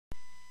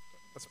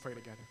Let's pray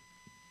together.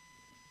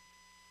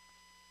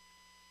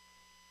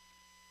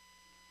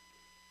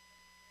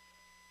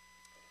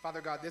 Father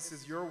God, this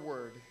is your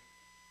word.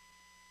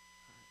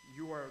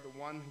 You are the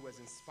one who has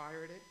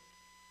inspired it,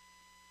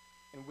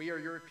 and we are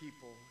your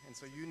people, and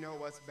so you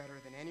know us better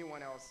than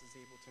anyone else is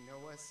able to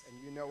know us, and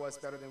you know us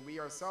better than we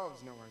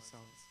ourselves know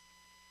ourselves.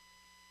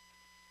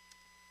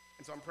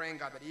 And so I'm praying,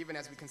 God, that even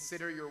as we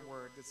consider your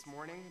word this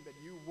morning, that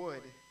you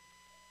would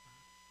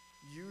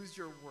use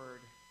your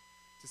word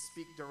to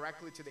speak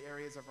directly to the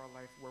areas of our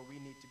life where we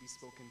need to be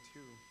spoken to.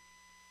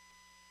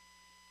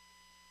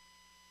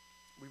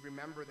 We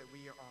remember that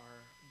we are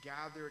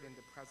gathered in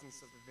the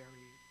presence of the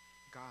very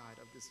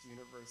God of this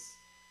universe,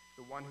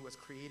 the one who has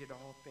created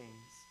all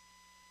things,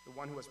 the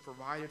one who has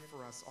provided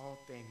for us all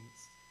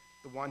things,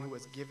 the one who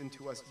has given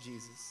to us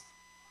Jesus.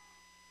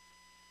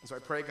 And so I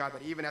pray, God,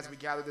 that even as we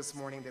gather this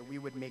morning, that we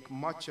would make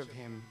much of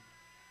him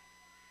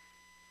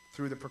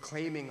through the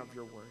proclaiming of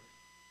your word.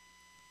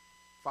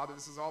 Father,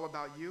 this is all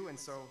about you, and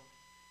so,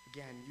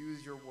 again,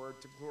 use your word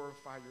to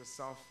glorify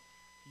yourself.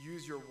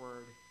 Use your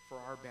word for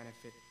our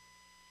benefit.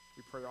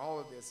 We pray all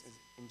of this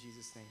in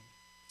Jesus' name.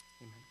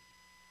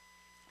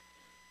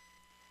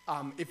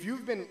 Amen. If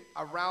you've been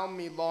around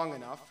me long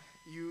enough,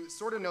 you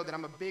sort of know that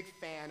I'm a big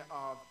fan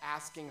of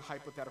asking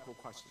hypothetical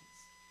questions,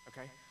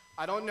 okay?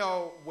 I don't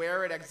know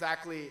where it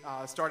exactly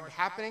started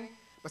happening,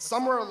 but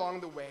somewhere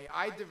along the way,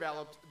 I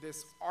developed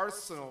this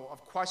arsenal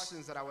of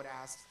questions that I would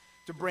ask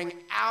to bring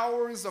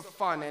hours of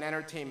fun and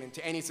entertainment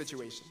to any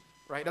situation,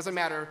 right? It doesn't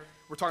matter,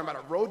 we're talking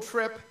about a road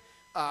trip,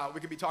 we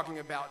could be talking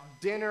about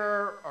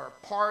dinner or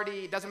a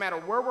party, it doesn't matter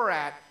where we're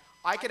at,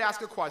 I could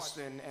ask a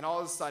question, and all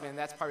of a sudden,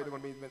 that's probably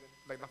going to be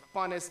like the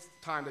funnest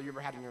time that you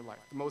ever had in your life,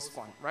 the most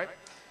fun, right?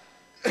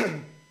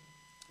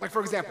 Like, for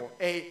example,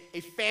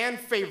 a fan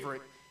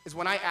favorite is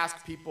when I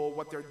ask people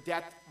what their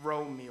death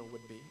row meal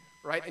would be,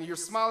 right? And you're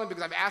smiling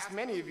because I've asked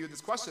many of you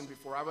this question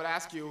before. I would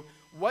ask you,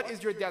 what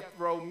is your death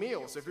row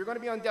meal? So if you're going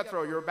to be on death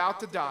row, you're about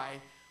to die,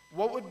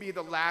 what would be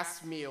the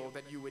last meal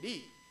that you would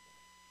eat?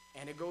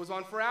 And it goes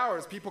on for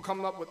hours. People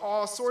come up with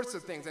all sorts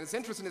of things, and it's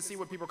interesting to see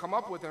what people come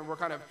up with, and we're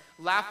kind of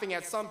laughing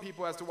at some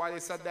people as to why they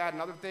said that,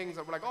 and other things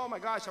that we're like, oh my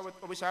gosh,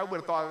 I wish I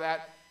would have thought of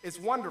that. It's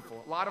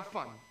wonderful, a lot of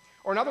fun.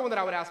 Or another one that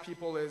I would ask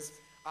people is,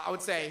 I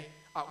would say,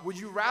 would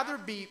you rather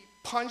be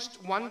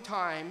punched one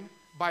time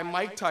by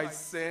Mike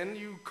Tyson?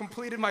 You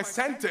completed my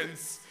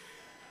sentence.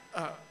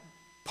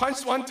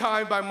 Punched one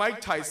time by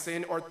Mike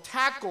Tyson, or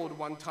tackled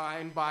one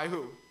time by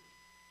who?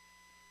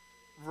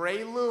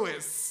 Ray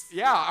Lewis.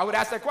 Yeah, I would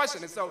ask that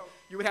question. And so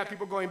you would have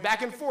people going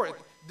back and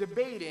forth,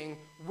 debating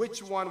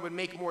which one would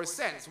make more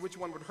sense, which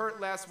one would hurt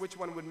less, which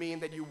one would mean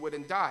that you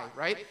wouldn't die,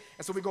 right?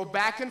 And so we go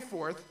back and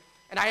forth,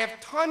 and I have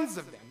tons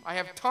of them. I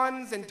have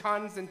tons and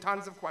tons and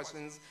tons of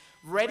questions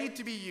ready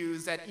to be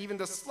used at even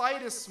the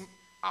slightest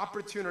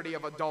opportunity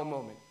of a dull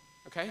moment,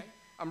 okay?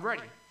 I'm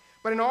ready.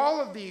 But in all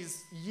of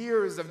these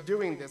years of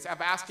doing this, of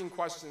asking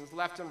questions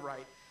left and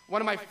right,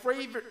 one of my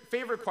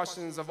favorite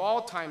questions of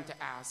all time to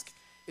ask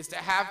is to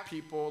have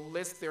people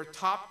list their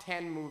top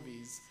 10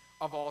 movies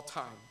of all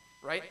time,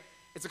 right?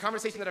 It's a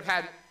conversation that I've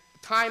had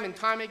time and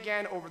time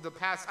again over the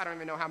past, I don't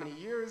even know how many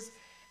years,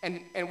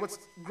 and what's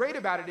great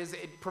about it is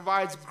it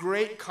provides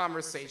great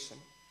conversation,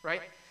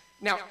 right?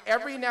 Now,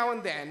 every now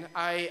and then,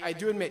 I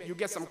do admit, you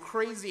get some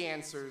crazy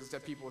answers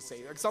that people will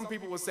say. Like some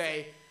people will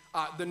say,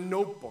 The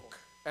Notebook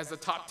as the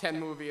top 10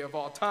 movie of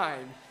all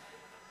time.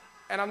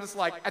 And I'm just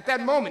like, at that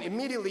moment,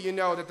 immediately you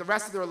know that the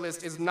rest of their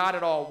list is not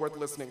at all worth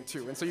listening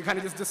to. And so you kind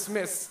of just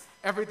dismiss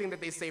everything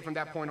that they say from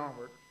that point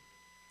onward.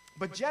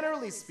 But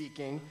generally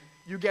speaking,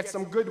 you get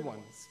some good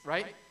ones,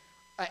 right?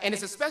 And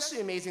it's especially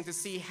amazing to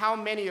see how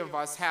many of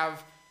us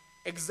have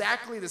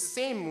exactly the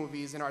same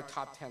movies in our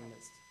top 10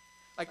 list.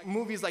 Like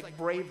movies like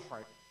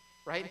Braveheart,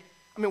 right?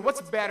 I mean,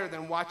 what's better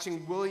than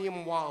watching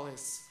William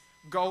Wallace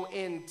go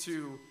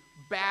into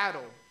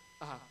battle,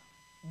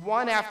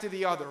 one after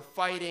the other,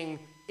 fighting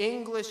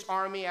English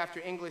army after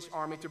English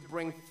army to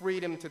bring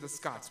freedom to the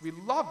Scots. We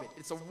love it.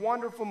 It's a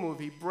wonderful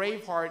movie.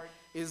 Braveheart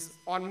is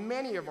on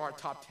many of our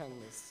top 10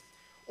 lists.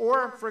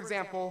 Or, for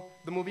example,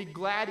 the movie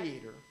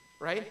Gladiator,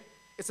 right?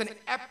 It's an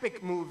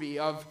epic movie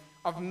of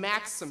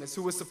Maximus,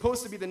 who was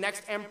supposed to be the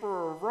next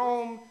emperor of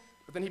Rome,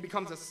 but then he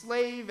becomes a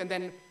slave, and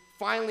then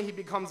finally he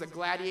becomes a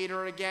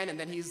gladiator again, and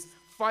then he's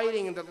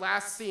fighting in the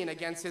last scene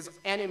against his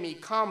enemy,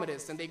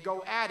 Commodus, and they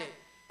go at it.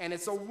 And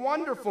it's a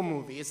wonderful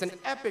movie. It's an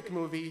epic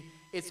movie.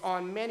 It's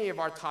on many of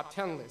our top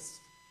 10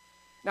 lists.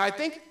 Now, I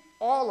think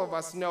all of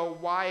us know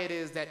why it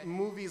is that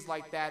movies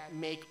like that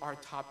make our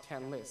top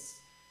 10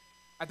 lists.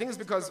 I think it's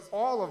because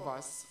all of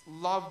us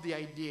love the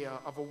idea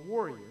of a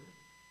warrior.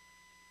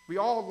 We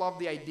all love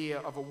the idea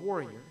of a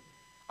warrior,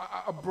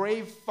 a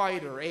brave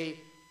fighter, a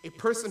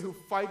person who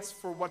fights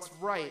for what's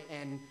right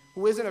and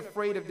who isn't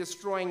afraid of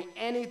destroying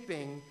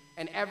anything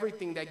and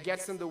everything that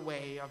gets in the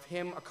way of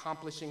him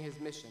accomplishing his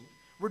mission.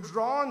 We're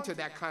drawn to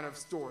that kind of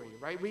story,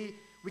 right? We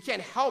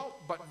can't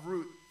help but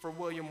root for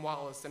William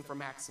Wallace and for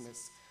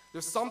Maximus.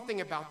 There's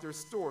something about their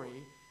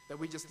story that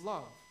we just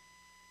love.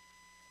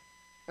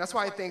 And that's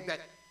why I think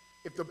that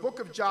if the book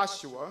of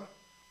Joshua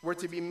were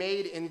to be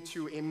made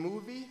into a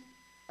movie,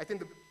 I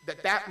think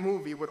that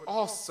movie would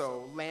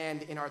also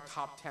land in our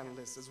top 10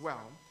 list as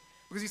well.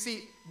 Because you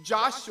see,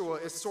 Joshua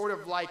is sort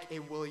of like a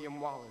William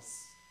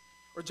Wallace.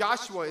 Or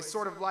Joshua is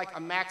sort of like a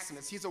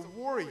Maximus. He's a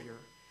warrior.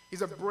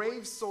 He's a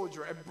brave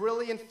soldier, a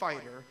brilliant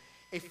fighter,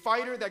 a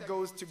fighter that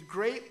goes to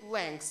great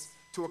lengths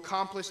to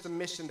accomplish the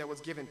mission that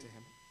was given to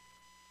him.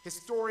 His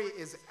story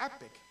is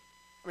epic.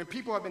 I mean,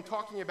 people have been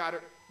talking about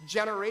it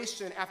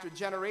generation after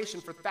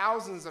generation for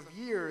thousands of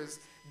years.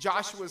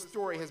 Joshua's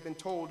story has been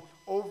told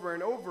over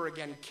and over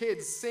again.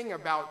 Kids sing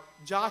about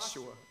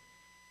Joshua.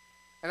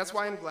 And that's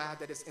why I'm glad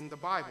that it's in the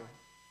Bible.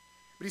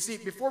 But you see,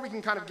 before we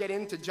can kind of get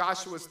into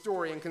Joshua's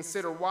story and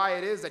consider why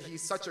it is that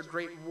he's such a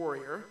great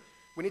warrior,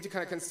 we need to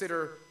kind of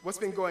consider what's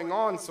been going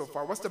on so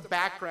far. What's the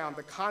background,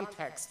 the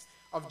context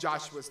of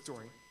Joshua's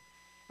story?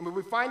 And what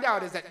we find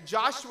out is that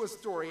Joshua's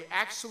story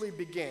actually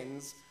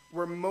begins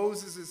where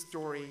Moses'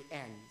 story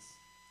ends.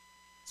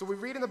 So we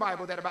read in the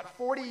Bible that about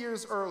 40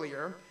 years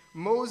earlier,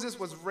 Moses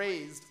was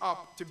raised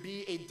up to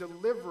be a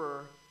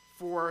deliverer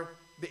for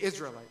the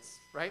Israelites,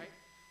 right?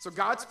 So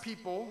God's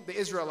people, the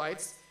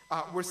Israelites,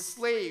 were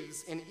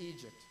slaves in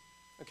Egypt,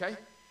 okay?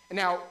 And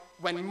now,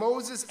 when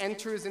Moses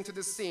enters into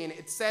the scene,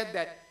 it said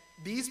that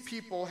these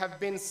people have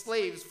been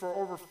slaves for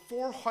over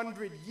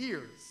 400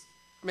 years.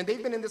 I mean,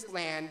 they've been in this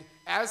land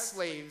as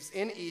slaves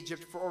in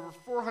Egypt for over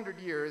 400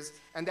 years,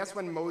 and that's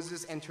when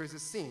Moses enters the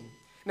scene.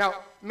 Now,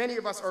 many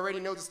of us already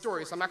know the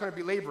story, so I'm not going to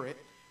belabor it,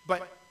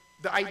 but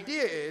the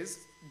idea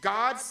is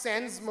God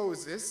sends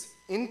Moses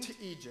into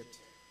Egypt,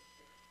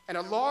 and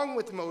along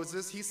with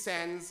Moses, he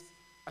sends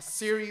a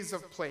series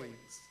of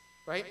plagues,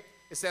 right?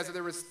 It says that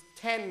there was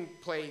 10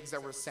 plagues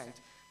that were sent,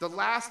 the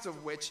last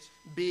of which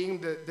being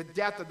the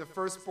death of the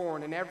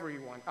firstborn in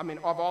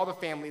of all the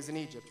families in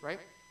Egypt, right?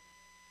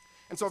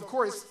 And so, of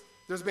course,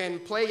 there's been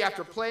plague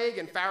after plague,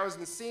 and Pharaoh's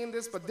been seeing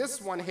this, but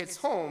this one hits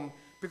home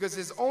because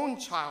his own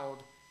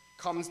child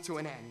comes to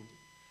an end.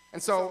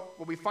 And so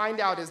what we find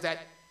out is that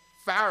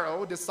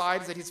Pharaoh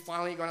decides that he's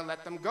finally going to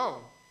let them go.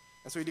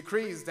 And so he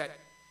decrees that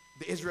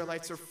the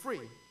Israelites are free.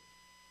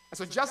 And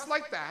so just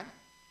like that,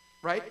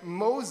 right,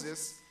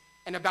 Moses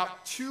and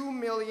about 2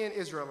 million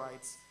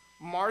Israelites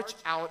march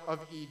out of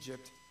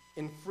Egypt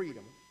in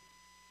freedom.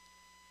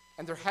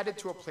 And they're headed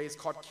to a place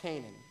called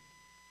Canaan.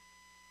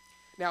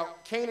 Now,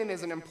 Canaan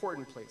is an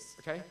important place,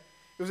 okay?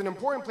 It was an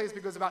important place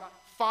because about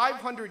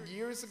 500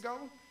 years ago,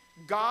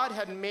 God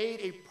had made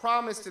a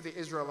promise to the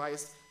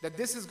Israelites that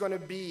this is going to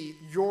be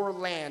your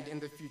land in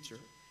the future.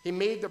 He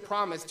made the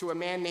promise to a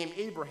man named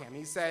Abraham.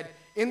 He said,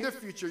 in the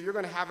future, you're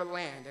going to have a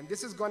land, and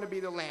this is going to be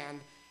the land,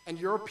 and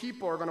your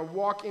people are going to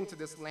walk into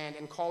this land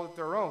and call it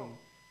their own.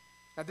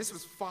 Now, this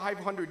was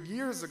 500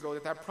 years ago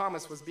that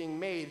promise was being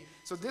made.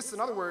 So this, in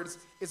other words,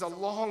 is a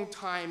long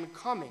time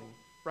coming,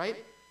 right?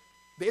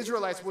 The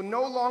Israelites will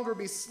no longer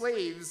be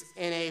slaves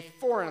in a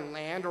foreign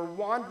land or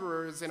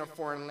wanderers in a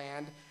foreign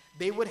land.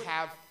 They would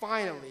have,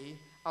 finally,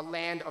 a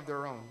land of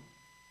their own.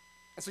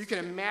 And so you can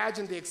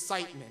imagine the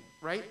excitement,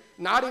 right?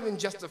 Not even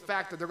just the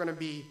fact that they're going to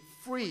be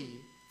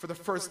free for the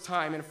first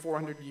time in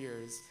 400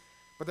 years,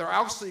 but they're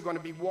actually going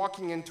to be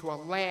walking into a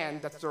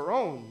land that's their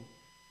own,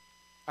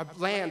 a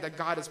land that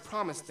God has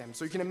promised them.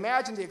 So you can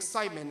imagine the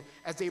excitement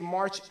as they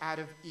march out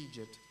of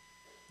Egypt.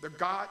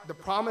 The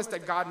promise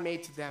that God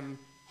made to them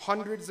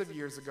hundreds of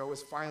years ago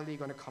is finally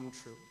going to come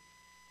true.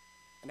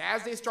 And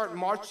as they start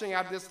marching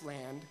out of this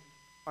land,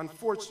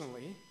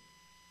 unfortunately,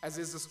 as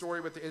is the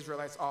story with the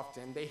Israelites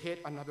often, they hit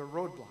another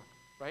roadblock,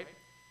 right?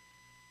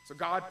 So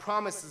God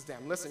promises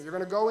them, listen, you're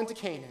going to go into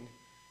Canaan.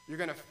 You're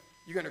going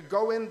to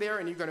go in there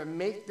and you're going to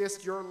make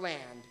this your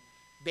land.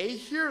 They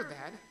hear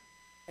that,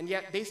 and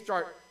yet they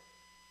start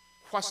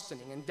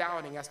questioning and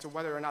doubting as to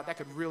whether or not that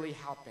could really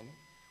happen,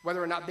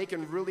 whether or not they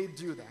can really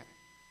do that.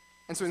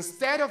 And so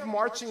instead of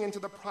marching into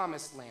the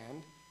promised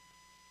land,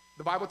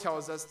 the Bible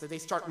tells us that they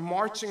start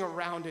marching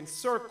around in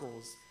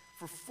circles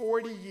for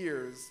 40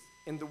 years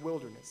in the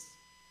wilderness.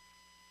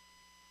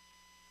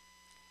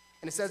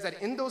 And it says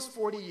that in those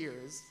 40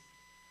 years,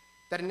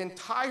 that an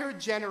entire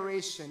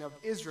generation of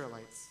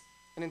Israelites,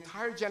 an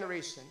entire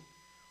generation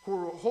who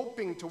were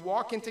hoping to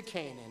walk into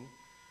Canaan,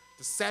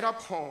 to set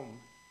up home,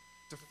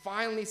 to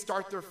finally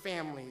start their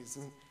families,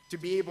 and to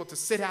be able to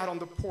sit out on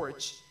the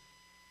porch,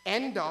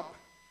 end up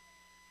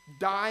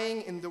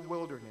dying in the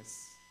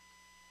wilderness.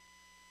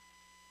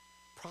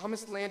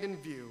 Promised land in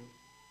view,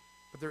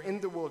 but they're in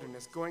the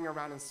wilderness, going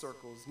around in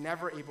circles,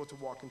 never able to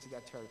walk into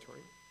that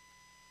territory.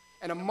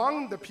 And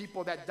among the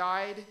people that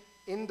died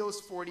in those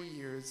 40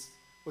 years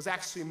was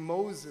actually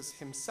Moses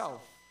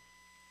himself.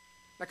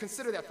 Now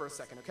consider that for a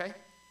second, okay?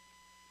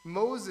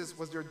 Moses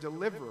was their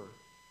deliverer.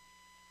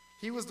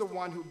 He was the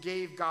one who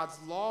gave God's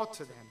law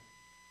to them.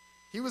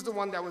 He was the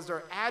one that was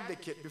their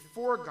advocate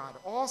before God,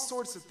 all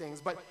sorts of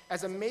things. But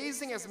as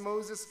amazing as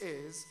Moses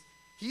is,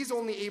 he's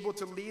only able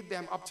to lead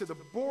them up to the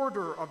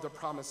border of the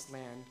promised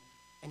land,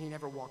 and he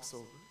never walks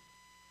over.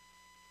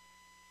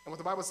 And what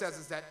the Bible says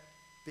is that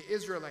the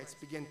Israelites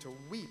begin to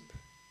weep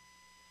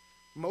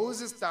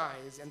Moses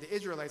dies, and the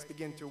Israelites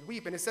begin to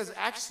weep. And it says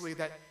actually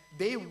that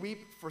they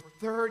weep for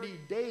 30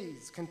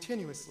 days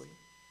continuously.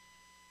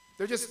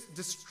 They're just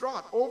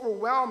distraught,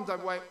 overwhelmed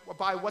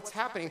by what's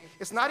happening.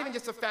 It's not even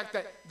just the fact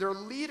that their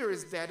leader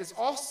is dead. It's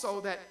also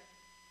that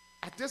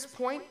at this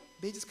point,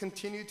 they just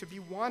continue to be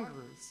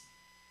wanderers.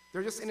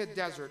 They're just in a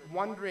desert,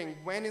 wondering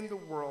when in the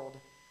world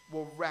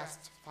will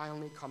rest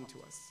finally come to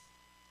us.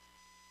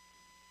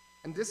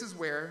 And this is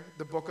where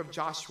the book of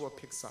Joshua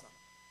picks up.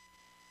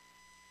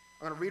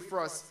 I'm going to read for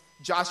us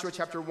Joshua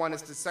chapter 1.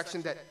 It's the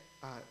section that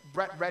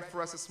Brett read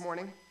for us this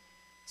morning.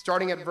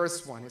 Starting at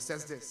verse 1, it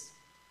says this.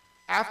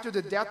 After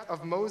the death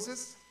of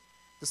Moses,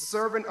 the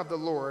servant of the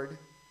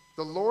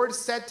Lord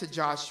said to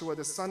Joshua,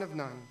 the son of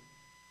Nun,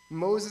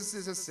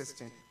 Moses'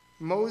 assistant,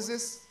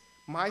 Moses,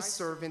 my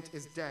servant,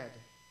 is dead.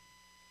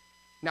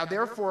 Now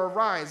therefore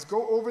arise,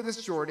 go over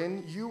this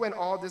Jordan, you and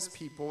all this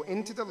people,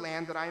 into the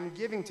land that I am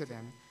giving to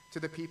them,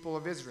 to the people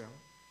of Israel.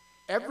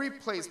 Every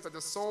place that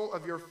the sole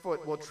of your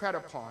foot will tread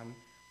upon,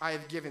 I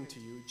have given to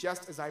you,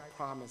 just as I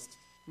promised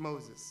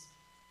Moses.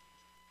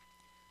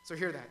 So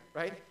hear that,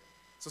 right?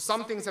 So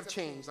some things have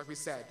changed, like we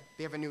said.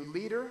 They have a new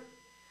leader.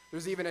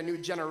 There's even a new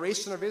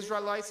generation of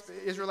Israelites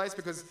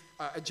because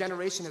a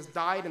generation has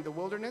died in the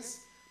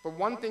wilderness. But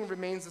one thing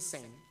remains the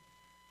same.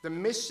 The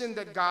mission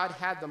that God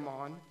had them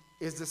on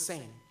is the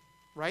same,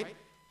 right?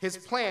 His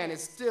plan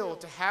is still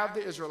to have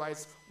the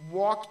Israelites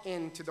walk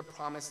into the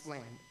promised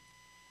land.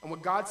 And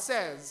what God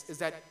says is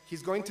that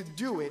he's going to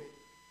do it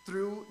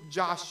through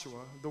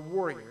Joshua, the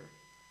warrior.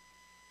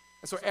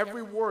 And so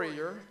every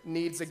warrior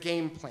needs a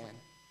game plan,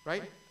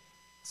 right?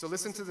 So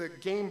listen to the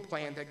game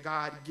plan that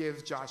God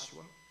gives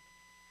Joshua.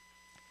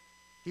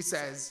 He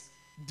says,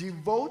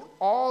 devote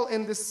all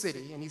in the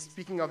city, and he's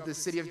speaking of the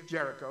city of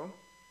Jericho,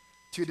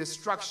 to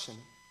destruction.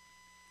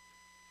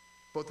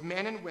 Both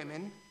men and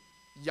women,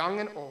 young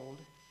and old,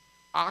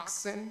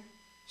 oxen,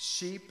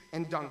 sheep,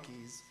 and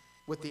donkeys,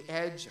 with the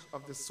edge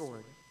of the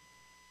sword.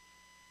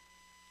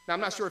 Now, I'm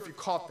not sure if you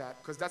caught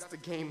that, because that's the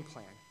game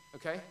plan,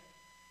 okay?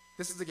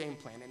 This is the game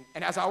plan.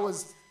 And as I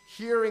was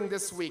hearing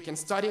this week and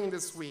studying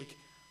this week,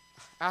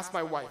 asked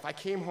my wife, I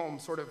came home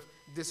sort of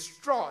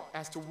distraught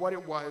as to what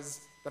it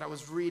was that I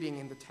was reading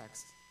in the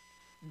text.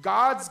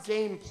 God's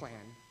game plan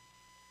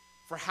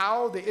for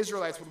how the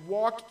Israelites would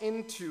walk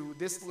into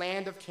this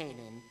land of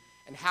Canaan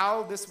and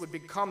how this would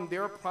become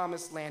their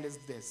promised land is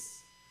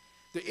this.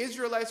 The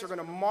Israelites are going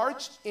to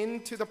march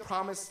into the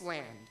promised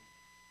land.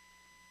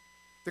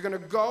 They're going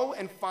to go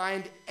and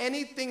find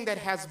anything that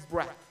has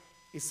breath,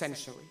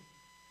 essentially.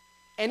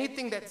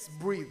 Anything that's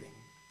breathing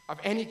of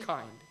any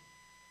kind.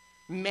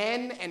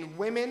 Men and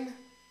women,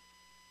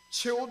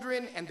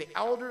 children and the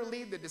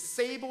elderly, the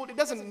disabled, it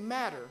doesn't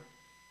matter.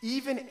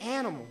 Even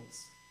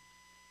animals.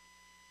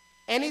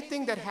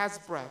 Anything that has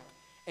breath.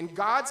 And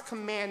God's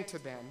command to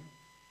them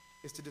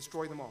is to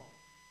destroy them all.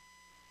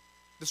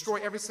 Destroy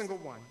every single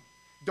one.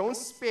 Don't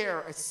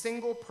spare a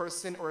single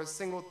person or a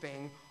single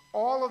thing.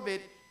 All of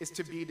it is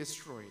to be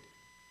destroyed.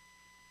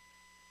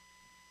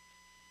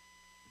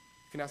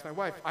 You can ask my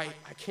wife. I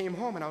came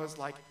home and I was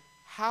like,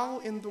 how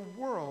in the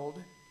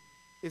world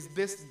is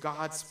this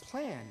God's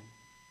plan?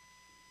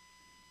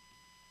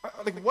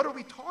 Like, what are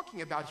we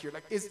talking about here?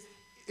 Like, is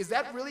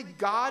that really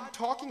God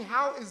talking?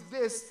 How is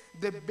this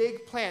the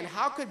big plan?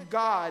 How could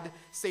God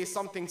say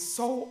something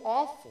so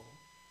awful?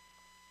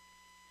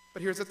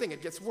 But here's the thing,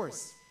 it gets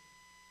worse.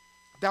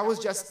 That was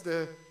just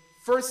the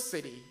first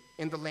city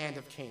in the land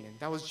of Canaan.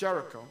 That was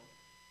Jericho.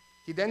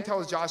 He then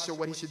tells Joshua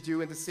what he should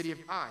do in the city of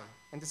Ai.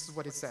 And this is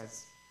what it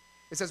says.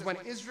 It says, when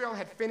Israel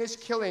had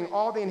finished killing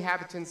all the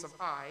inhabitants of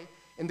Ai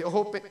in the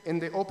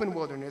open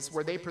wilderness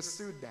where they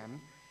pursued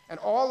them, and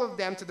all of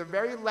them to the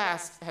very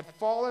last had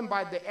fallen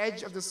by the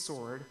edge of the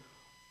sword,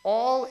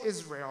 all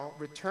Israel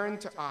returned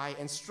to Ai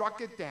and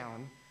struck it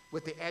down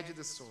with the edge of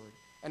the sword.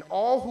 And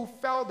all who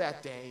fell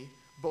that day,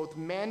 both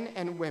men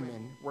and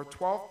women, were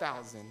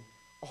 12,000,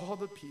 all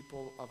the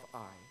people of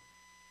Ai.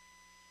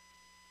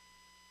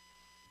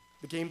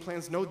 The game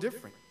plan's no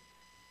different,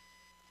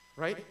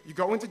 right? You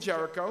go into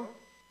Jericho,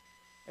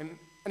 and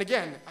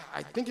again,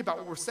 I think about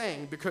what we're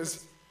saying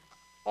because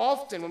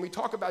often when we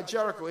talk about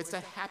Jericho, it's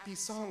that happy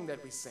song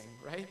that we sing,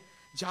 right?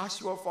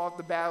 Joshua fought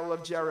the battle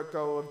of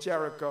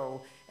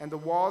Jericho, and the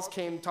walls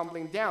came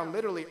tumbling down.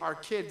 Literally, our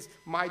kids,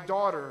 my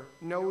daughter,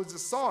 knows the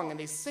song, and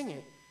they sing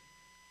it.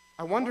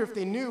 I wonder if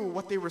they knew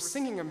what they were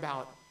singing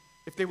about,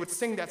 if they would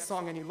sing that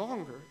song any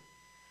longer.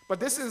 But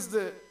this is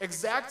the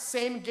exact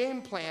same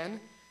game plan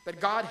that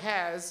God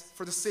has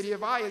for the city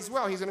of Ai as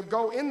well. He's going to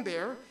go in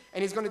there,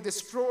 and he's going to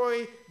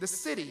destroy the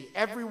city,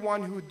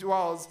 everyone who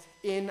dwells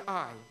in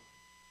Ai.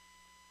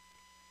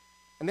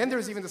 And then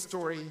there's even the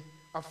story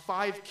of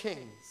 5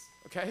 kings,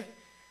 okay?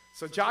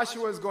 So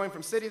Joshua is going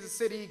from city to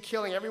city,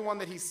 killing everyone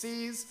that he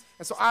sees.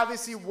 And so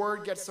obviously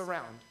word gets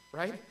around,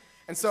 right?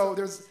 And so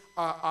there's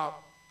a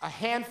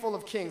handful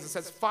of kings. It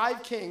says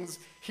 5 kings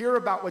hear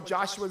about what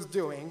Joshua's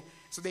doing.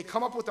 So they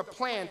come up with a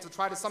plan to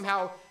try to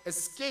somehow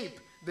escape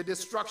the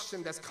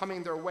destruction that's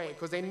coming their way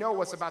because they know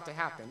what's about to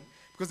happen.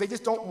 Because they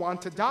just don't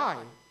want to die,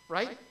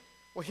 right?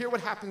 Well, hear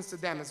what happens to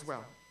them as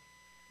well.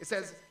 It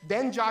says,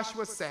 then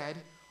Joshua said,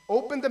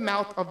 open the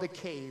mouth of the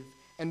cave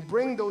and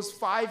bring those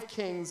 5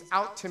 kings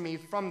out to me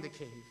from the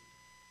cave.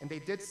 And they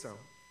did so,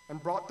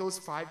 and brought those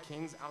 5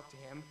 kings out to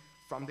him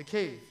from the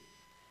cave.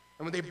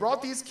 And when they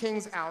brought these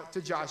kings out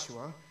to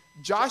Joshua,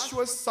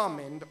 Joshua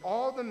summoned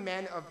all the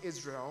men of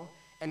Israel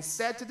and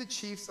said to the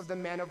chiefs of the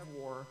men of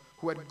war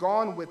who had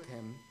gone with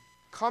him,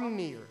 come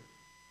near,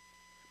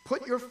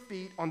 put your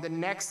feet on the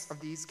necks of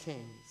these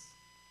kings.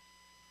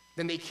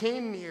 Then they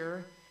came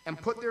near and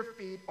put their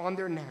feet on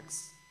their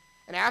necks.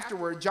 And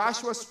afterward,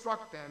 Joshua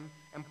struck them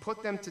and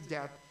put them to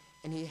death,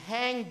 and he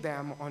hanged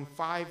them on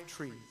 5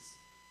 trees.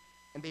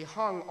 And they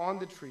hung on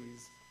the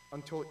trees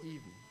until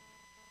evening.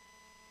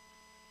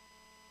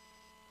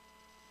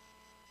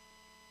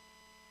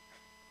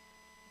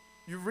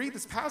 You read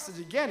this passage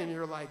again, and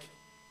you're like,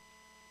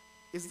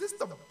 is this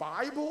the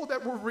Bible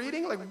that we're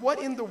reading? Like,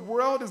 what in the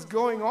world is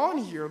going on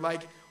here?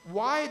 Like,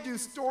 why do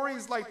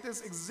stories like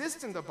this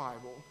exist in the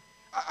Bible?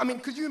 I mean,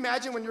 could you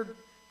imagine when you're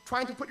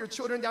trying to put your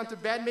children down to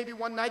bed maybe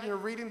one night and you're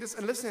reading this,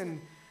 and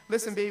listen,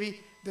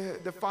 baby,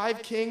 the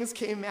 5 kings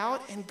came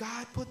out and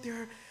God put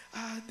their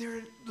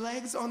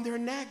legs on their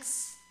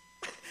necks.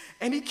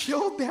 And he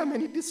killed them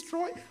and he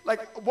destroyed.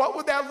 Like, what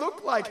would that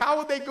look like? How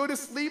would they go to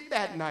sleep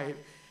that night?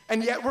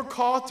 And yet we're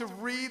called to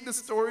read the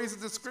stories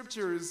of the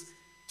scriptures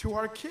to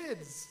our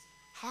kids.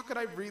 How could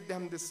I read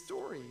them this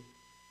story?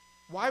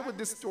 Why would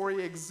this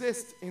story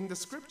exist in the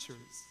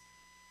scriptures?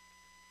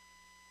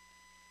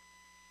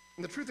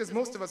 And the truth is,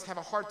 most of us have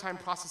a hard time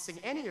processing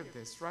any of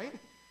this, right?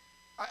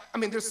 I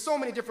mean, there's so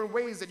many different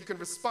ways that you can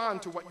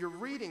respond to what you're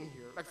reading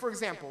here. Like, for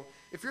example,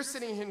 if you're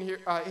sitting in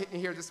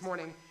here this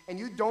morning and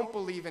you don't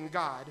believe in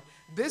God,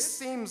 this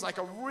seems like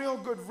a real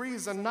good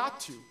reason not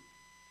to,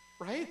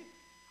 right?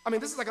 I mean,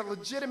 this is like a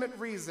legitimate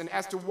reason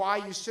as to why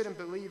you shouldn't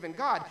believe in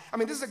God. I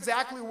mean, this is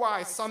exactly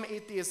why some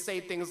atheists say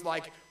things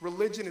like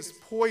religion is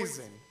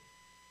poison,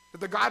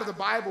 that the God of the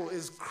Bible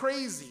is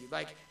crazy,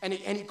 like, and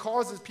he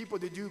causes people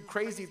to do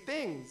crazy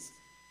things.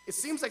 It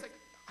seems like,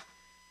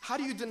 how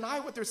do you deny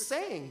what they're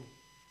saying?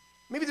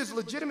 Maybe there's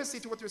legitimacy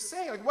to what they're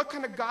saying. Like, what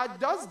kind of God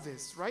does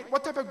this, right?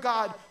 What type of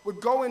God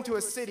would go into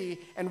a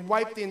city and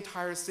wipe the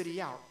entire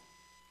city out?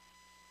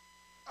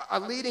 A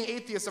leading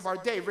atheist of our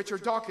day,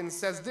 Richard Dawkins,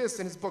 says this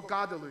in his book,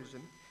 God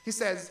Delusion. He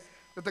says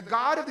that the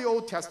God of the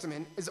Old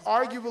Testament is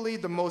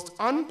arguably the most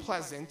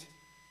unpleasant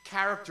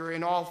character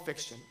in all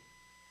fiction.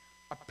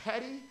 A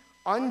petty,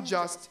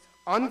 unjust,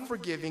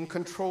 unforgiving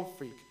control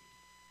freak.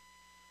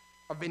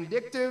 A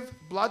vindictive,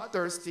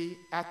 bloodthirsty,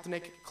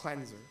 ethnic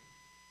cleanser.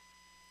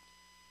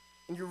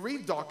 And you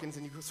read Dawkins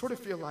and you sort of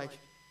feel like,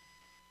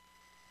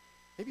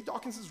 maybe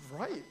Dawkins is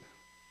right.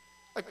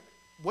 Like,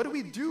 what do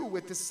we do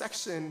with this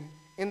section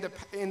in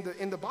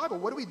the Bible?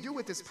 What do we do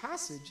with this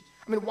passage?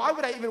 I mean, why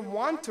would I even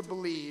want to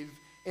believe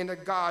in a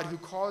God who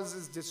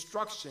causes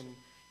destruction,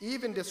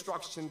 even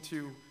destruction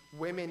to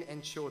women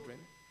and children?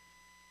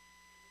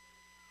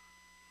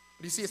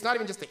 But you see, it's not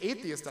even just the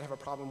atheists that have a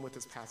problem with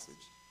this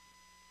passage.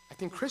 I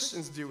think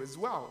Christians do as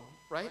well,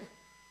 right?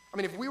 I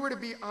mean, if we were to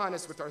be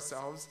honest with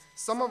ourselves,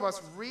 some of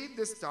us read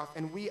this stuff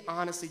and we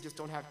honestly just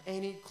don't have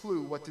any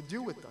clue what to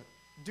do with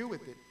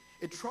it.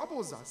 It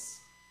troubles us.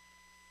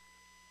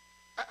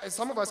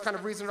 Some of us kind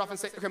of reason it off and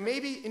say, okay,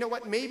 maybe, you know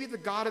what, maybe the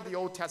God of the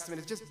Old Testament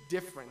is just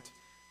different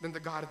than the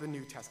God of the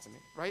New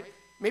Testament, right?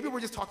 Maybe we're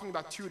just talking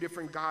about 2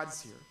 different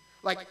gods here.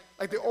 Like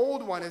the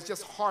old one is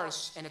just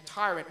harsh and a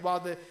tyrant, while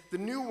the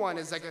new one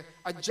is like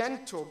a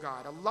gentle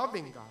God, a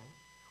loving God.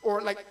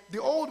 Or like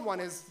the old one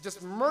is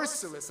just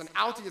merciless and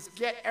out to just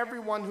get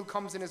everyone who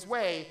comes in his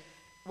way,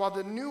 while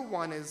the new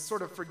one is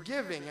sort of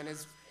forgiving and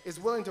is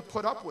willing to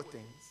put up with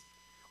things.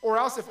 Or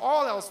else, if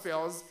all else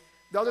fails,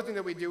 the other thing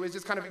that we do is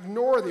just kind of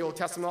ignore the Old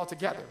Testament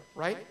altogether,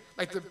 right?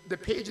 Like the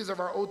pages of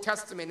our Old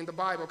Testament in the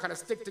Bible kind of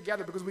stick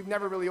together because we've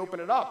never really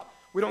opened it up.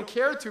 We don't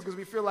care to because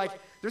we feel like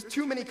there's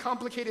too many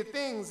complicated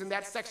things in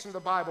that section of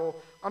the Bible.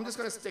 I'm just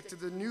going to stick to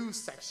the new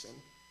section,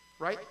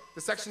 right?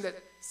 The section that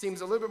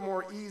seems a little bit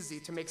more easy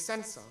to make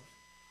sense of.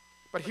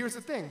 But here's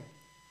the thing.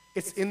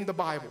 It's in the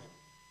Bible,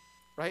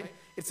 right?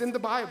 It's in the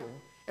Bible.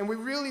 And we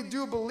really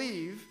do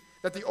believe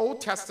that the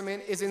Old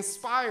Testament is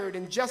inspired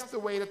in just the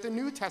way that the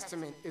New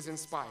Testament is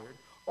inspired.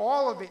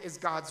 All of it is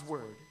God's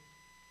word.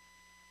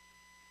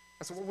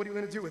 And so what are you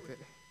going to do with it?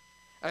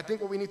 And I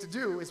think what we need to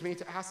do is we need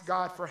to ask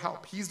God for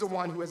help. He's the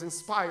one who has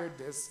inspired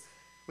this.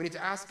 We need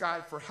to ask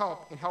God for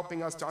help in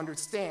helping us to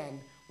understand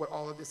what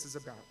all of this is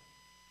about.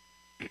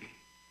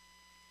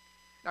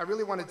 I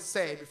really wanted to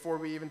say, before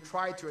we even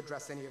try to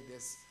address any of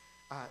this,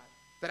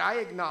 that I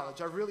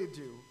acknowledge, I really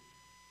do,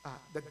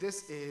 that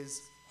this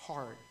is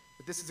hard.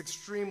 That this is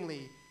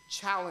extremely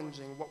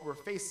challenging, what we're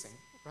facing,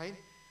 right?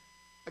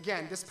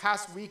 Again, this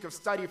past week of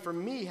study for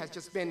me has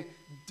just been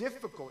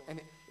difficult, and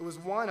it was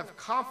one of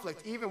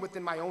conflict even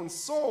within my own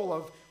soul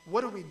of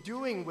what are we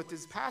doing with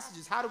these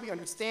passages? How do we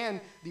understand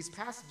these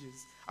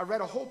passages? I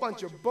read a whole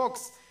bunch of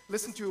books,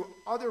 listened to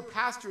other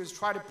pastors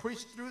try to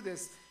preach through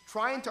this,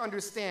 trying to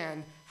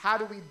understand how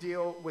do we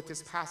deal with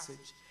this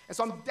passage. And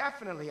so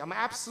I'm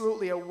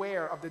absolutely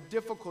aware of the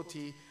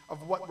difficulty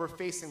of what we're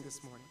facing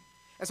this morning.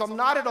 And so I'm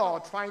not at all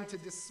trying to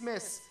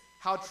dismiss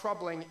how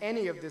troubling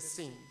any of this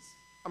seems.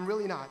 I'm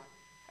really not.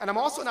 And I'm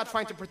also not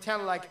trying to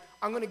pretend like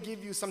I'm going to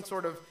give you some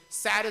sort of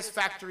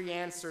satisfactory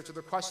answer to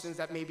the questions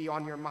that may be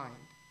on your mind.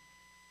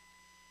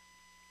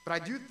 But I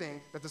do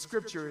think that the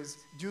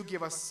scriptures do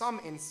give us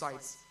some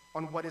insights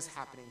on what is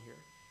happening here.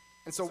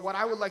 And so what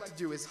I would like to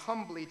do is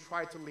humbly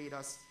try to lead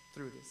us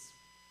through this.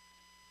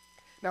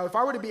 Now, if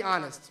I were to be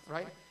honest,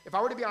 right? If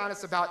I were to be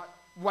honest about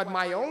what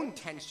my own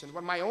tension,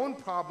 what my own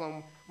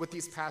problem with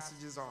these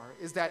passages are,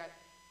 is that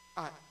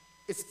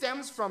it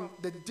stems from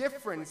the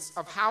difference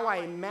of how I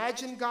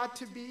imagine God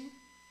to be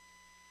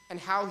and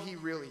how he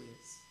really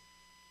is,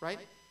 right?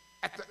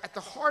 At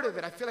the heart of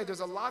it, I feel like there's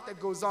a lot that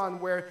goes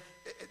on where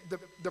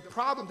the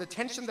problem, the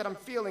tension that I'm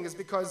feeling is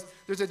because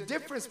there's a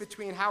difference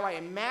between how I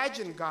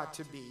imagine God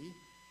to be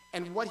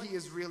and what he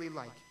is really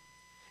like.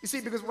 You see,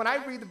 because when I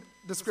read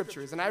the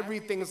scriptures and I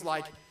read things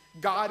like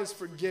God is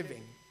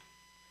forgiving,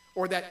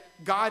 or that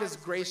God is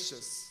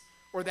gracious,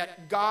 or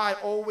that God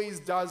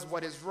always does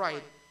what is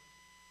right,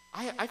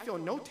 I feel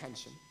no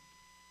tension,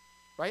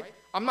 right?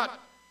 I'm not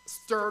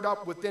stirred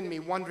up within me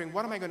wondering,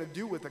 what am I going to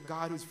do with a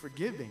God who's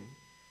forgiving?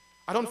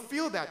 I don't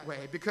feel that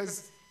way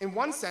because, in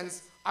one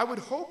sense, I would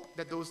hope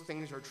that those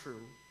things are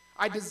true.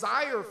 I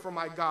desire for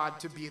my God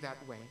to be that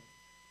way.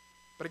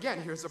 But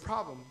again, here's the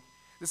problem.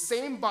 The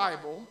same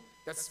Bible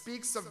that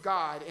speaks of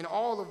God in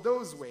all of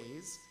those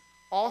ways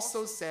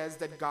also says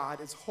that God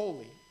is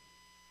holy.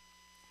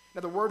 Now,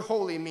 the word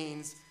holy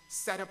means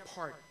set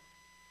apart.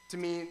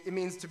 It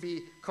means to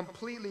be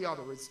completely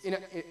other.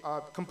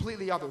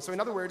 Completely other. So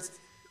in other words,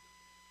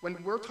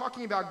 when we're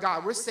talking about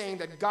God, we're saying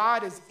that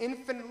God is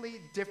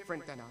infinitely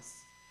different than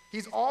us.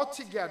 He's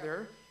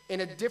altogether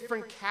in a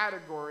different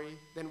category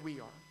than we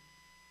are.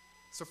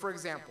 So for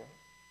example,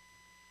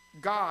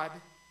 God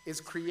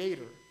is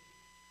creator.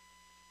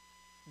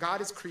 God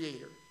is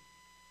creator.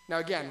 Now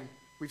again,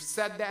 we've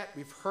said that,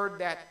 we've heard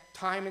that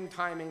time and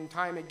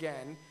time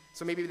again,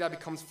 so maybe that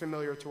becomes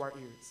familiar to our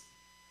ears.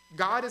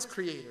 God is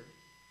creator.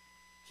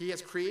 He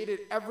has created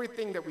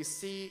everything that we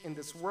see in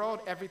this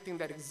world. Everything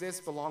that exists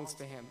belongs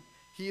to him.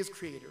 He is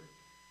creator.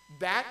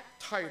 That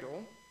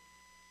title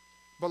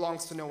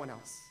belongs to no one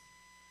else.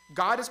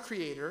 God is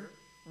creator.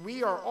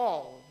 We are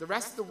all, the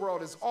rest of the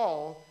world is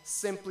all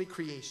simply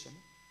creation.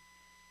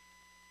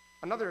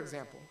 Another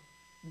example,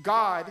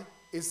 God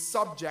is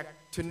subject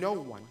to no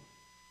one.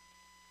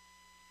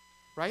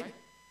 Right?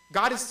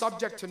 God is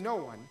subject to no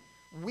one.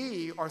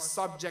 We are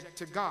subject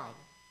to God.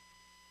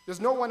 There's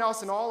no one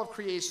else in all of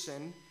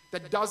creation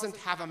that doesn't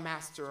have a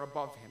master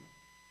above him.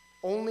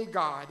 Only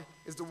God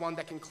is the one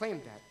that can claim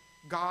that.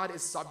 God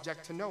is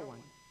subject to no one.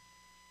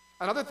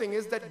 Another thing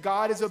is that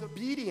God is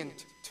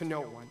obedient to no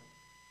one.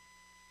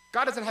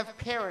 God doesn't have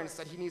parents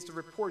that he needs to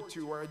report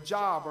to, or a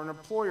job or an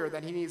employer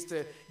that he needs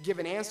to give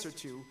an answer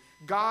to.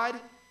 God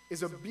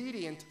is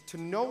obedient to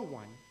no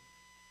one,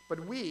 but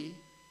we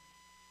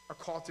are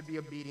called to be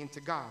obedient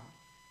to God.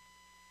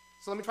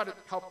 So let me try to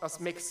help us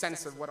make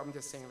sense of what I'm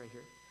just saying right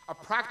here. A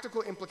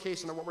practical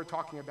implication of what we're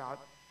talking about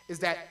is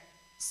that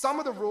some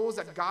of the rules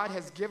that God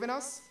has given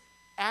us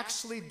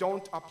actually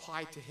don't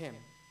apply to him.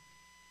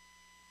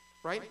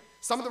 Right?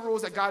 Some of the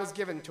rules that God has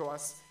given to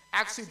us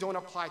actually don't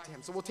apply to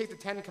him. So we'll take the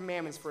 10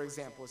 Commandments, for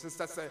example, since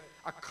that's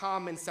a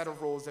common set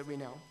of rules that we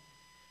know.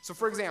 So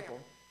for example,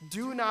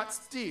 do not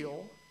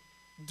steal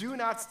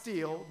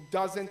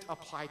doesn't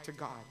apply to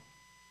God.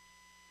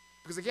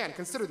 Because again,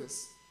 consider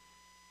this.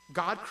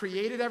 God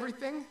created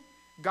everything.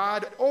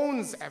 God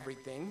owns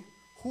everything.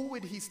 Who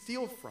would he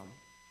steal from?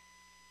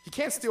 He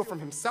can't steal from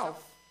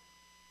himself.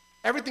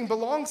 Everything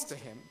belongs to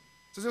him.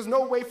 So there's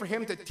no way for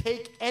him to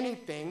take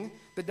anything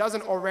that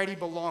doesn't already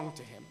belong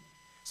to him.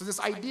 So this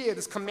idea,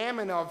 this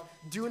commandment of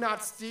do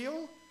not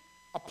steal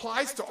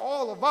applies to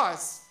all of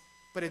us,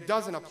 but it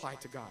doesn't apply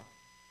to God.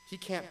 He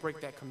can't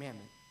break that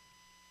commandment.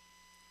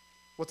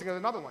 We'll take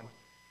another one.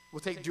 We'll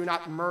take do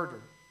not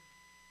murder.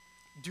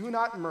 Do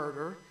not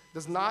murder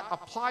does not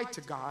apply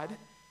to God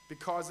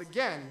because,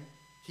 again,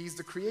 he's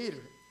the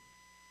creator.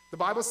 The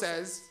Bible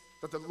says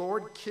that the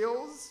Lord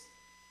kills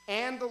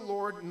and the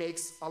Lord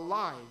makes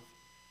alive.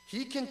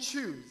 He can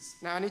choose.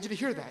 Now, I need you to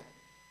hear that.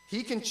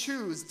 He can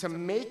choose to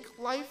make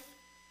life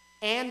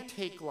and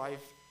take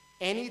life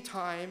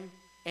anytime,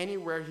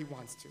 anywhere he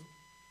wants to.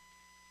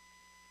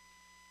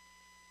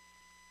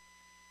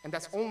 And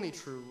that's only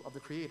true of the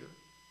Creator.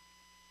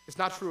 It's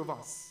not true of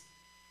us.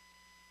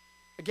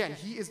 Again,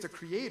 he is the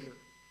Creator.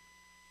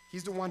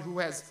 He's the one who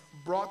has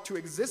brought to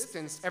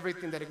existence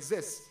everything that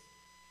exists.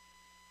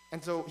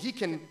 And so he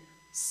can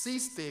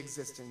cease the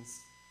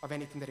existence of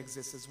anything that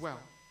exists as well.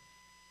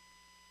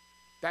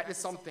 That is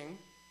something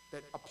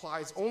that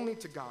applies only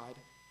to God,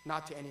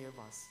 not to any of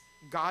us.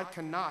 God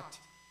cannot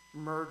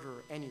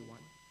murder anyone.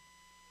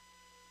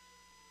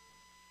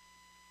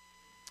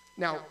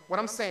 Now, what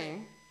I'm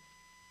saying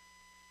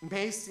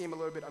may seem a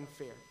little bit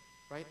unfair,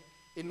 right?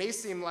 It may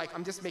seem like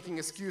I'm just making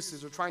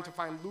excuses or trying to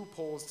find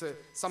loopholes to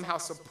somehow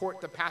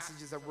support the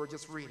passages that we're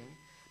just reading.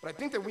 But I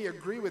think that we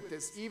agree with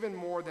this even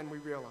more than we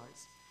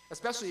realize,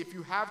 especially if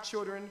you have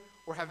children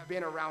or have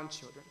been around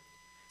children.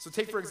 So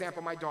take, for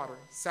example, my daughter,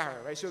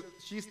 Sarah, right?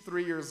 She's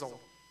 3 years old.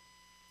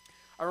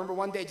 I remember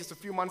one day, just a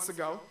few months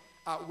ago,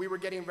 we were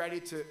getting ready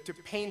to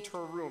paint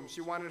her room.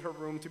 She wanted her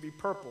room to be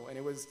purple, and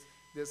it was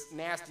this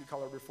nasty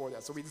color before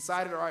that. So we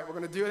decided, all right, we're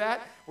going to do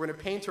that. We're going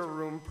to paint her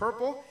room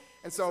purple.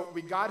 And so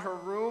we got her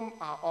room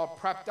all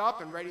prepped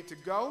up and ready to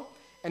go.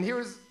 And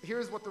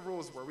here's what the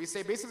rules were. We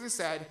basically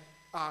said,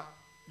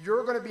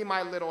 you're going to be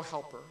my little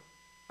helper,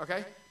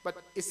 okay?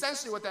 But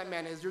essentially what that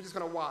meant is you're just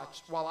going to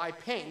watch while I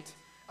paint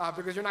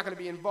because you're not going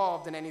to be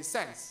involved in any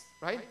sense,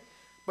 right?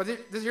 But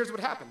here's what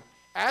happened.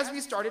 As we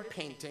started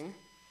painting,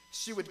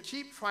 she would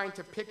keep trying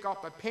to pick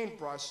up a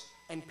paintbrush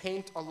and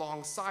paint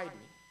alongside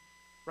me,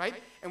 right?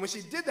 And when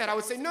she did that, I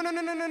would say, no,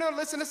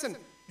 listen.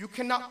 You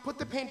cannot put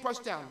the paintbrush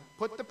down.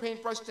 Put the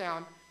paintbrush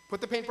down.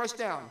 Put the paintbrush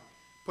down.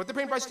 Put the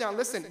paintbrush down.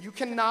 Listen, you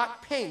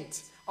cannot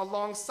paint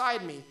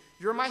alongside me.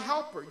 You're my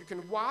helper. You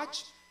can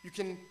watch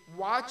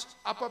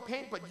up a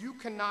paint, but you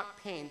cannot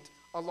paint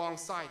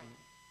alongside me.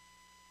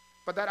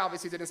 But that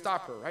obviously didn't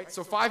stop her, right?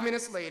 So 5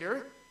 minutes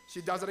later,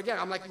 she does it again.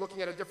 I'm like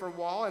looking at a different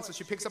wall, and so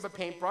she picks up a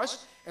paintbrush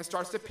and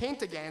starts to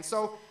paint again. And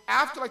so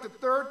after like the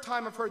third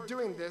time of her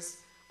doing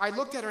this, I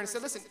looked at her and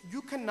said, listen,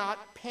 you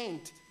cannot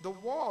paint the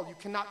wall. You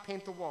cannot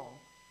paint the wall.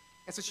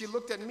 And so she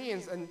looked at me,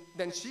 and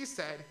then she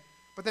said,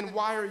 but then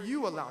why are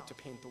you allowed to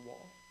paint the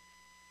wall?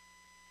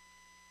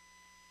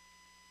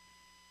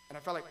 And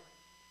I felt like,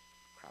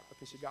 crap, I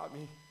think she got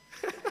me.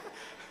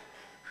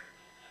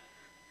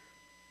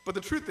 But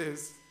the truth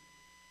is,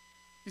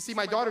 you see,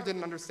 my daughter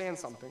didn't understand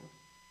something.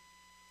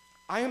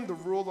 I am the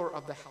ruler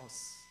of the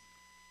house.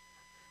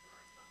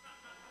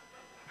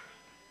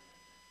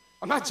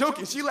 I'm not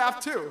joking, she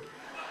laughed too.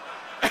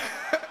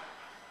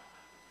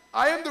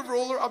 I am the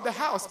ruler of the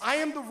house. I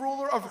am the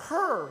ruler of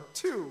her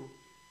too.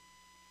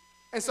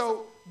 And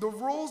so the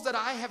rules that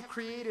I have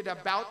created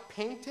about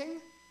painting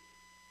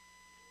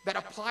that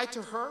apply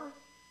to her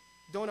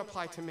don't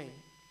apply to me.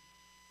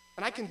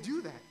 And I can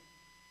do that.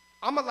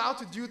 I'm allowed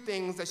to do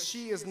things that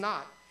she is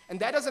not. And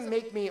that doesn't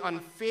make me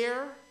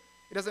unfair.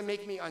 It doesn't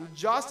make me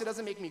unjust. It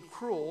doesn't make me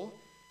cruel.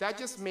 That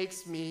just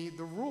makes me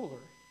the ruler.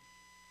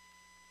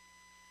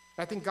 And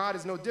I think God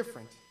is no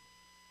different.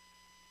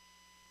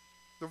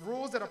 The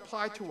rules that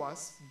apply to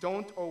us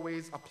don't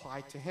always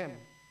apply to him.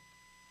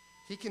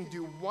 He can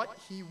do what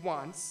he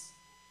wants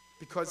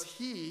because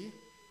he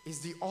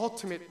is the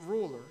ultimate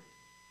ruler.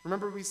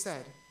 Remember we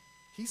said,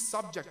 he's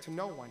subject to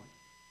no one.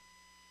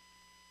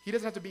 He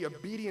doesn't have to be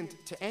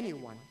obedient to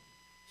anyone.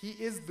 He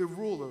is the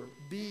ruler,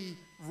 the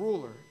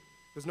ruler.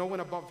 There's no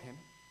one above him.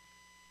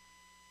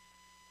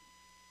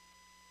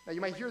 Now you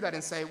might hear that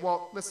and say,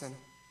 well, listen,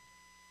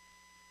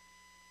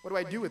 what do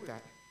I do with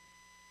that?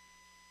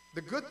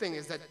 The good thing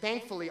is that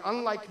thankfully,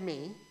 unlike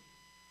me,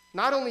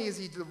 not only is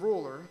he the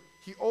ruler,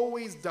 he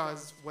always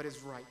does what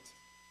is right.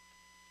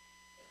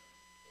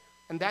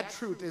 And that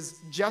truth is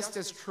just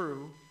as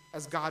true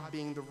as God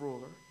being the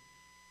ruler.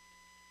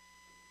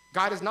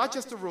 God is not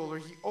just a ruler,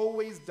 he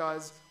always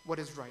does what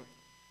is right.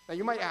 Now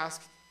you might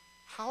ask,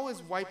 how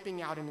is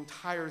wiping out an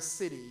entire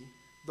city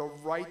the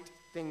right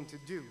thing to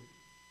do?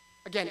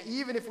 Again,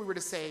 even if we were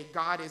to say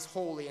God is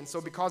holy, and so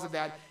because of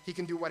that, he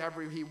can do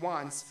whatever he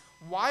wants,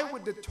 why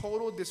would the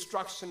total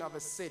destruction of a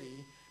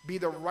city be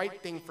the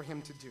right thing for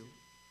him to do?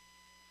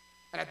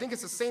 And I think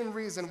it's the same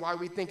reason why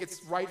we think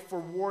it's right for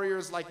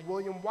warriors like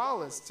William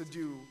Wallace to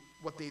do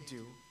what they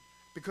do.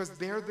 Because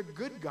they're the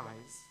good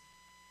guys.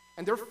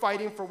 And they're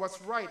fighting for what's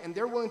right. And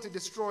they're willing to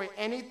destroy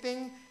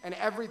anything and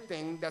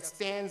everything that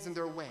stands in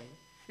their way.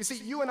 You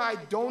see, you and I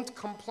don't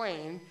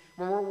complain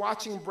when we're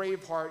watching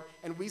Braveheart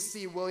and we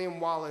see William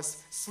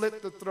Wallace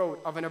slit the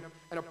throat of an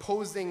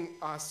opposing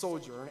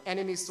soldier, an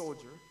enemy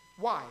soldier.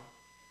 Why?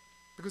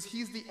 Because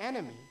he's the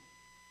enemy.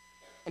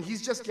 And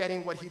he's just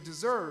getting what he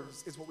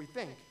deserves, is what we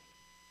think.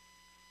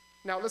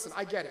 Now, listen,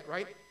 I get it,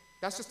 right?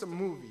 That's just a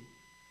movie.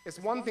 It's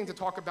one thing to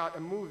talk about a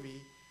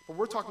movie, but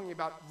we're talking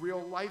about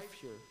real life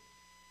here.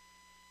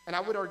 And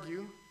I would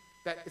argue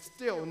that it's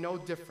still no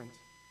different.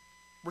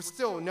 We're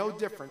still no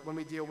different when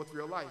we deal with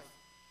real life.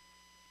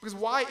 Because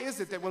why is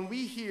it that when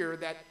we hear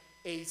that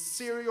a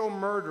serial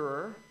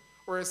murderer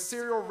or a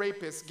serial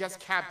rapist gets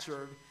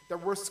captured, that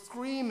we're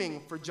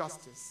screaming for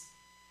justice?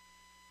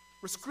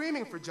 We're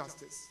screaming for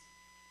justice.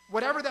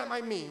 Whatever that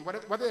might mean,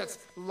 whether that's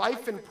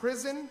life in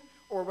prison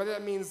or whether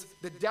that means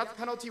the death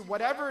penalty,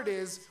 whatever it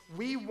is,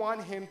 we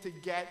want him to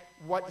get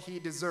what he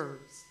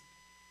deserves.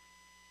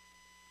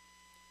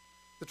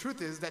 The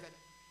truth is that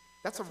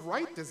that's a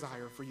right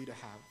desire for you to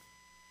have.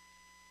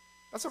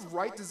 That's a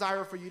right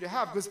desire for you to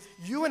have, because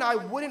you and I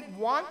wouldn't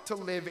want to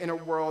live in a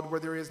world where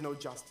there is no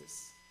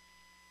justice.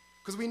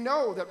 Because we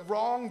know that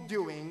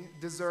wrongdoing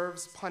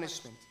deserves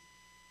punishment.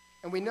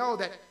 And we know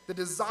that the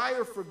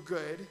desire for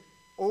good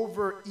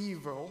over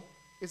evil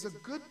is a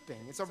good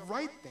thing. It's a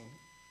right thing.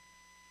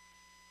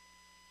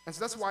 And so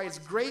that's why it's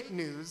great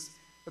news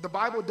that the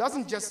Bible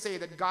doesn't just say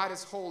that God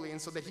is holy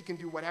and so that he can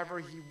do whatever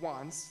he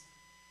wants,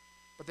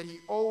 but that he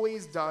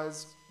always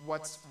does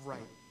what's right.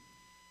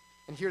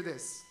 And hear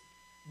this,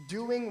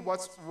 doing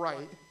what's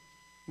right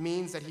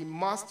means that he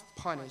must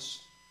punish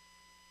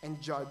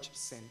and judge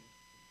sin.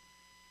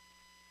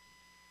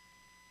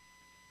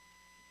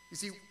 You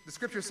see, the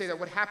scriptures say that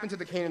what happened to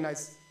the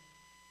Canaanites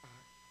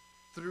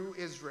through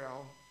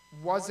Israel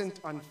wasn't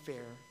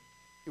unfair.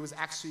 It was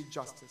actually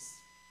justice.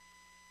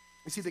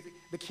 You see,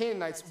 the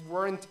Canaanites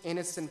weren't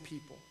innocent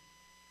people.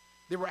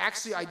 They were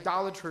actually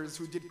idolaters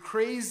who did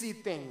crazy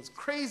things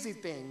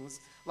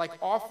like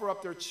offer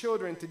up their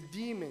children to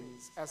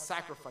demons as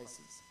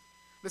sacrifices.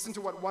 Listen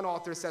to what one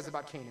author says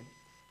about Canaan.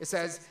 It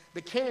says,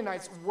 the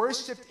Canaanites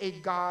worshipped a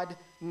god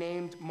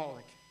named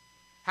Moloch.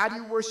 How do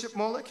you worship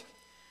Moloch?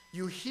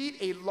 You heat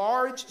a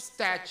large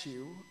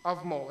statue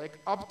of Moloch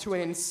up to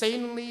an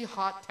insanely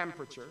hot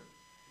temperature.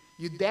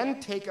 You then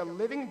take a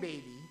living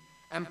baby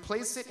and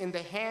place it in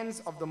the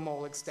hands of the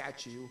Moloch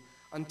statue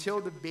until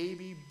the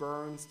baby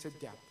burns to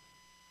death.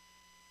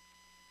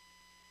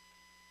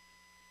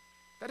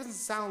 That doesn't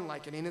sound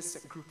like an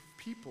innocent group of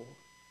people.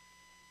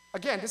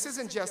 Again, this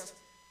isn't just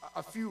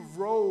a few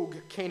rogue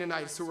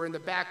Canaanites who were in the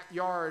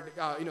backyard,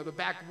 the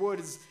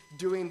backwoods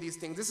doing these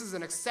things. This is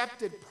an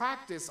accepted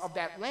practice of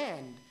that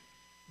land.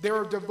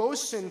 Their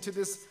devotion to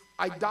this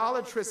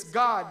idolatrous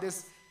god,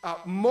 this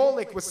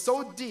Moloch, was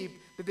so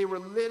deep that they were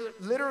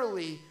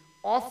literally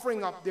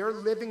offering up their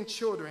living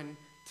children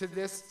to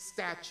this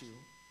statue.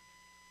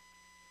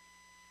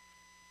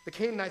 The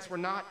Canaanites were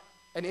not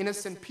an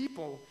innocent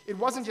people. It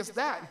wasn't just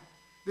that.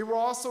 They were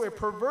also a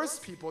perverse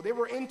people. They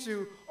were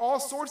into all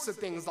sorts of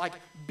things like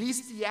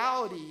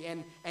bestiality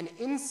and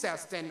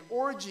incest and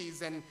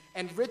orgies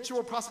and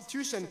ritual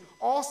prostitution.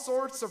 All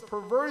sorts of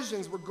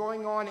perversions were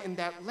going on in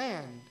that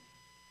land.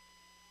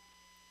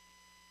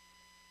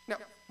 Now,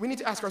 we need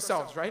to ask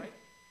ourselves, right?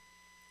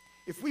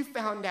 If we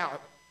found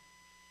out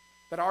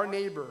that our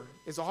neighbor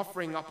is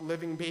offering up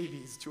living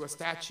babies to a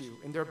statue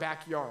in their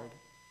backyard,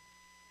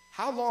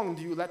 how long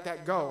do you let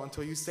that go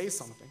until you say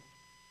something?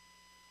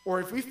 Or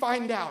if we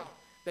find out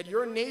that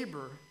your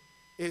neighbor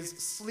is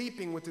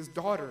sleeping with his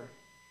daughter,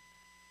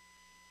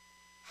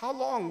 how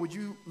long would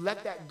you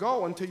let that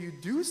go until you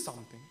do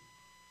something?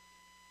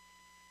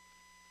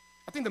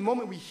 I think the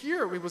moment we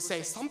hear, we will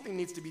say something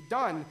needs to be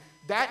done.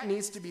 That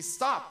needs to be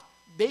stopped.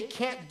 They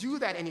can't do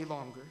that any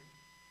longer.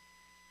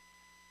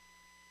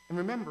 And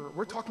remember,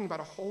 we're talking about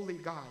a holy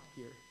God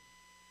here.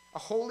 A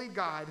holy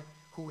God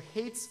who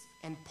hates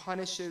and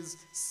punishes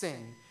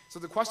sin. So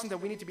the question that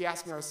we need to be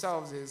asking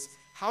ourselves is,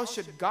 how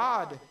should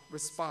God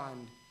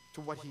respond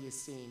to what he is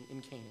seeing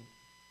in Canaan?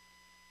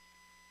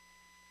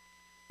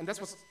 And that's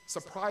what's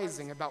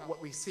surprising about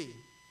what we see.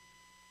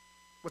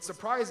 What's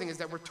surprising is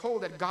that we're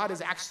told that God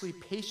is actually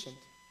patient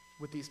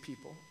with these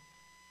people.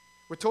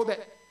 We're told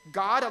that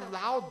God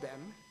allowed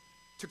them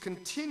to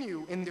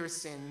continue in their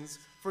sins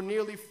for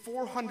nearly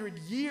 400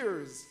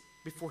 years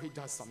before he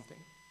does something.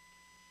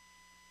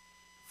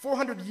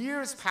 400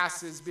 years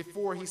passes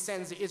before he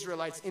sends the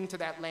Israelites into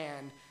that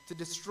land to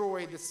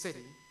destroy the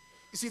city.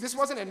 You see, this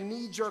wasn't a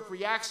knee-jerk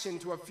reaction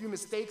to a few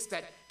mistakes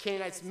that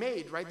Canaanites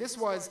made, right? This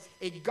was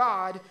a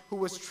God who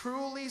was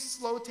truly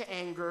slow to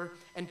anger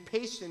and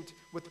patient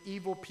with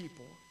evil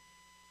people.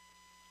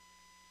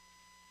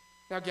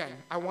 Now again,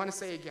 I want to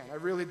say again, I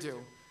really do.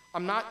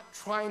 I'm not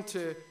trying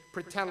to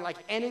pretend like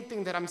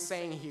anything that I'm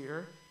saying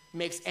here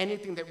makes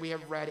anything that we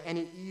have read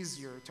any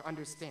easier to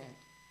understand.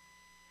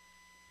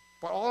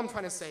 But all I'm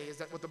trying to say is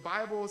that what the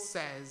Bible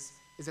says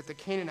is that the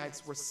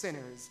Canaanites were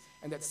sinners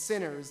and that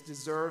sinners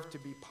deserve to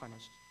be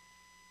punished.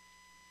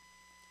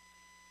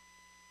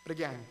 But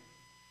again,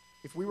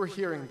 if we were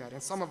hearing that,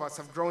 and some of us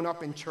have grown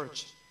up in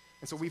church,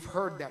 and so we've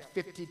heard that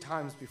 50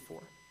 times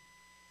before.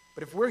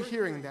 But if we're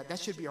hearing that, that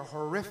should be a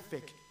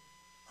horrific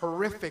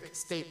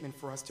statement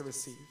for us to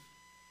receive.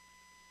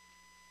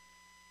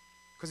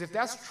 Because if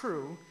that's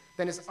true,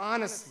 then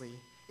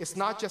it's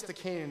not just the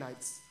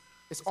Canaanites,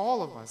 it's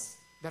all of us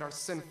that are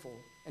sinful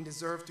and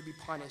deserve to be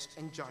punished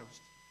and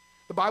judged.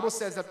 The Bible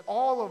says that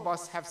all of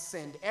us have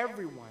sinned,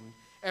 everyone,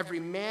 every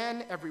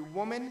man, every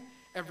woman,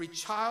 every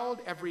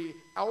child, every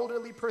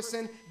elderly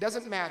person,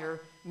 doesn't matter.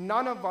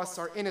 None of us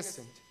are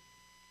innocent,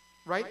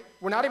 right?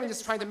 We're not even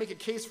just trying to make a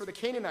case for the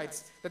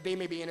Canaanites that they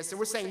may be innocent.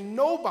 We're saying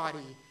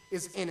nobody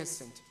is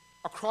innocent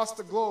across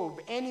the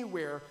globe,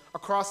 anywhere,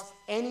 across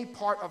any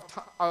part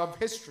of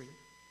history.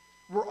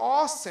 We're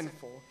all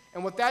sinful,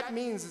 and what that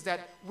means is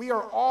that we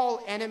are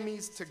all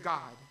enemies to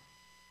God.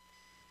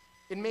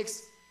 It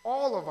makes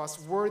all of us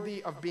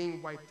worthy of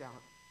being wiped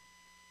out.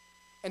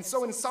 And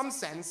so in some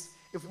sense,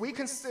 if we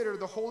consider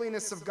the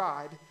holiness of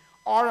God,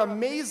 our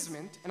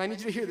amazement, and I need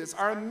you to hear this,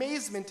 our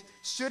amazement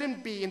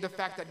shouldn't be in the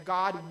fact that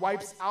God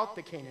wipes out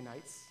the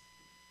Canaanites.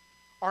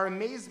 Our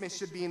amazement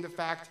should be in the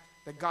fact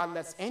that God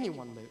lets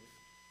anyone live.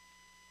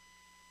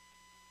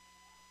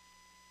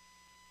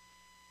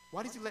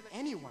 Why does he let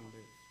anyone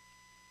live?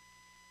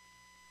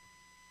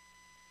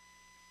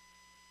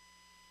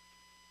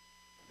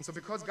 And so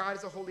because God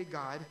is a holy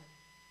God,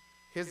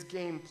 his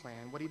game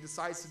plan, what he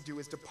decides to do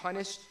is to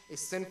punish a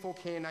sinful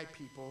Canaanite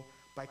people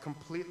by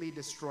completely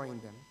destroying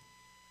them.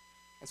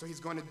 And so he's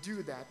going to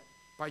do that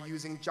by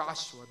using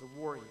Joshua, the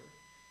warrior.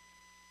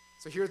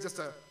 So here's just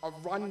a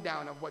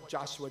rundown of what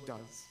Joshua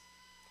does.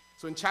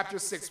 So in chapter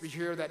 6, we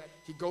hear that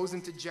he goes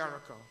into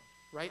Jericho,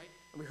 right?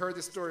 And we heard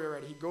this story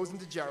already. He goes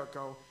into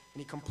Jericho,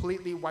 and he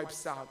completely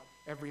wipes out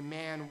every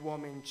man,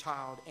 woman,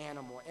 child,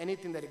 animal,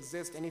 anything that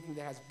exists, anything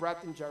that has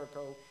breath in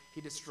Jericho,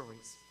 he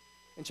destroys.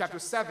 In chapter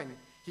 7,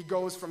 he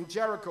goes from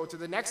Jericho to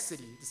the next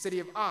city, the city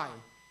of Ai,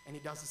 and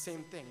he does the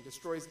same thing,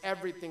 destroys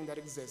everything that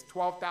exists.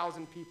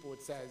 12,000 people,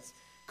 it says,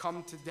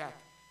 come to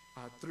death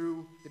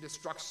through the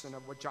destruction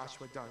of what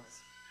Joshua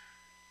does.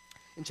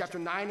 In chapter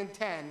 9 and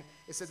 10,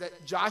 it says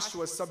that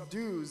Joshua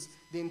subdues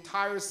the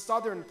entire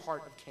southern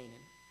part of Canaan.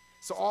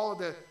 So all of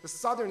the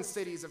southern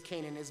cities of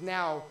Canaan is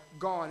now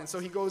gone. And so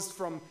he goes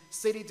from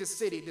city to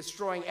city,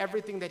 destroying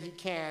everything that he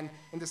can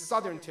in the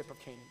southern tip of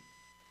Canaan.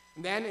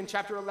 And then in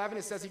chapter 11,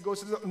 it says he goes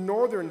to the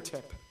northern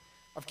tip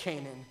of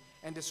Canaan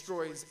and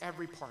destroys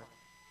every part.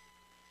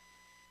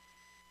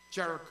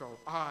 Jericho,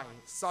 Ai,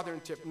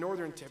 southern tip,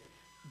 northern tip.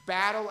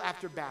 Battle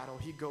after battle,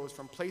 he goes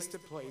from place to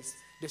place,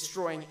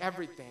 destroying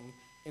everything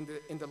in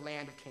the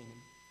land of Canaan.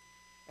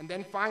 And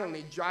then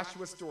finally,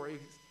 Joshua's story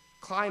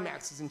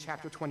climaxes in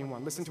chapter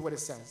 21. Listen to what it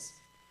says.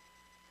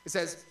 It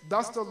says,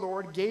 "Thus the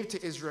Lord gave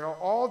to Israel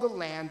all the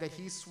land that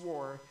he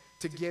swore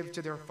to give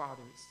to their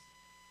fathers.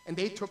 And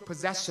they took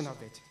possession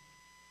of it.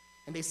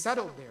 And they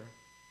settled there.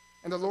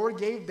 And the Lord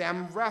gave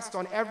them rest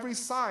on every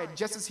side,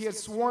 just as he had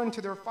sworn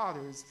to their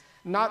fathers.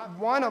 Not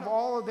one of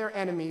all of their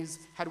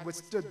enemies had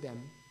withstood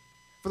them.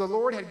 For the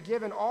Lord had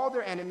given all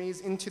their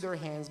enemies into their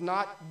hands.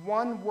 Not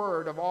one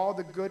word of all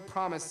the good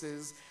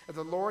promises that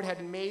the Lord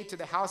had made to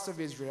the house of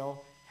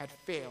Israel had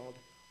failed.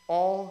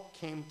 All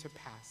came to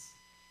pass."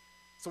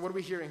 So what are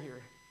we hearing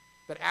here?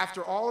 That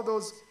after all of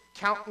those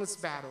countless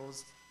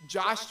battles,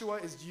 Joshua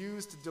is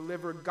used to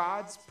deliver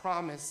God's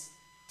promise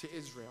to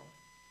Israel.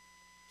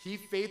 He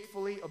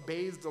faithfully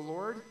obeys the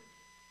Lord,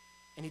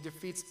 and he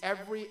defeats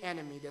every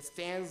enemy that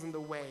stands in the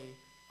way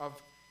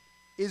of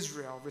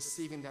Israel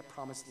receiving that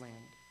promised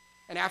land.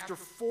 And after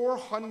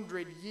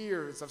 400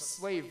 years of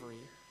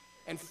slavery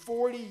and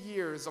 40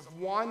 years of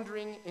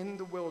wandering in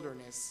the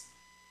wilderness,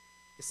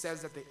 it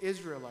says that the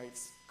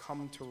Israelites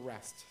come to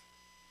rest.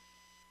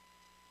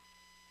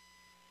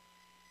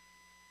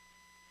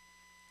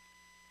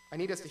 I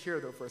need us to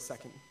hear, though, for a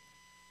second.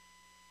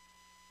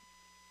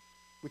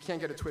 We can't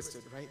get it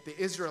twisted, right? The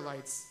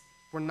Israelites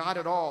were not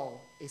at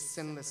all a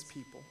sinless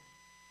people.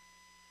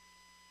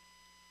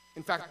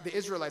 In fact, the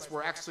Israelites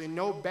were actually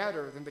no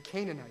better than the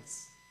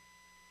Canaanites.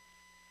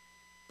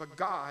 But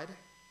God,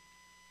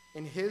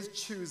 in his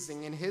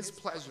choosing, in his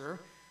pleasure,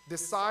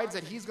 decides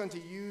that he's going to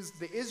use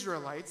the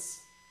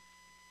Israelites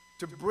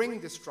to bring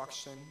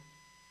destruction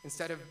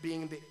instead of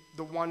being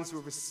the ones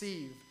who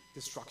receive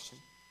destruction.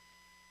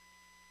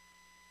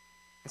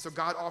 And so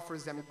God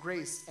offers them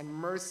grace and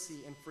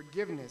mercy and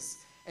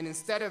forgiveness. And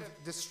instead of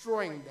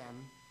destroying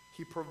them,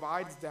 he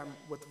provides them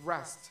with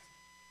rest.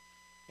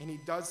 And he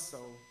does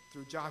so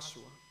through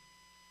Joshua.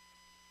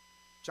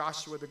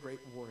 Joshua, the great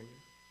warrior.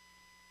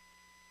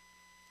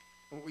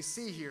 And what we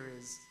see here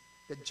is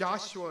that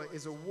Joshua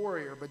is a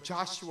warrior, but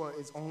Joshua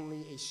is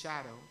only a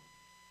shadow.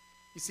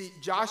 You see,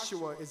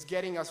 Joshua is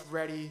getting us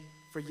ready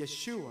for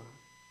Yeshua.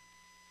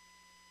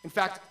 In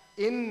fact,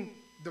 in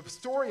the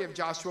story of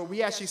Joshua,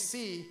 we actually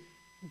see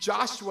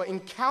Joshua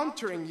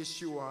encountering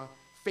Yeshua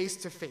face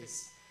to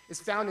face.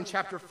 It's found in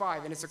chapter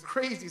 5, and it's a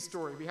crazy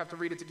story. We have to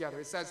read it together.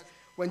 It says,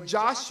 "When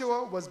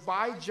Joshua was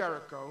by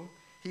Jericho,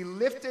 he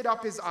lifted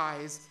up his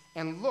eyes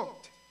and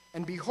looked,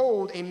 and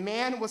behold, a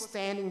man was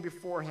standing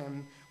before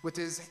him with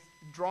his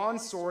drawn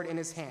sword in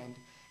his hand.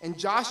 And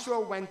Joshua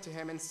went to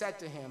him and said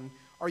to him,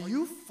 'Are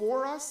you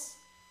for us,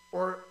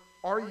 or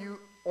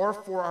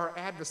for our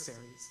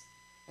adversaries?'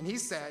 And he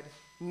said,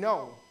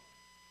 'No,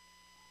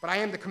 but I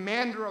am the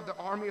commander of the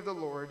army of the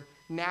Lord.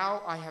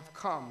 Now I have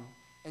come.'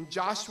 And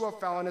Joshua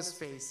fell on his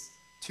face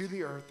to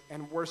the earth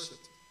and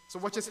worshipped." So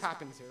what just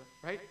happened here,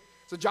 right?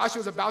 So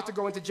Joshua's about to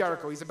go into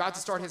Jericho. He's about to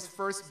start his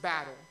first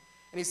battle.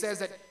 And he says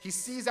that he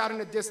sees out in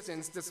the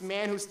distance this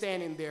man who's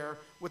standing there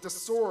with a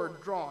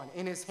sword drawn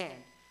in his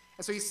hand.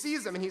 And so he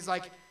sees him, and he's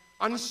like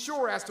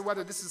unsure as to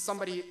whether this is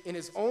somebody in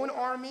his own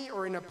army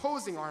or an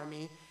opposing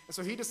army. And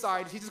so he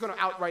decides he's just going to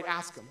outright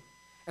ask him.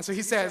 And so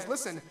he says,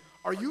 "Listen,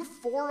 are you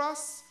for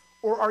us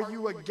or are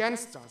you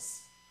against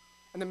us?"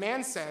 And the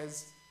man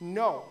says,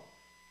 "No,"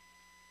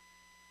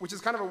 which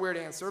is kind of a weird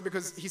answer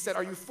because he said,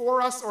 "Are you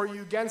for us or are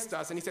you against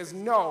us?" And he says,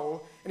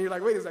 "No." And you're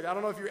like, wait a second, I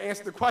don't know if you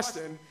answered the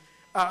question.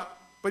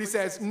 But he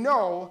says,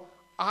 "No,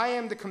 I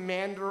am the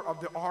commander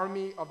of the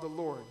army of the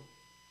Lord."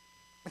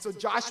 And so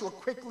Joshua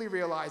quickly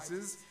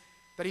realizes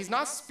that he's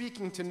not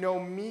speaking to no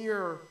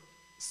mere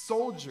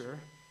soldier.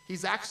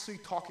 He's actually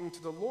talking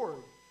to the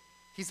Lord.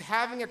 He's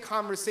having a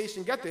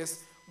conversation, get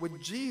this, with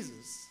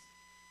Jesus.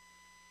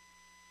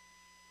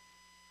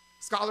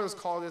 Scholars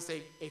call this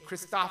a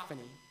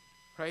Christophany,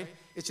 right?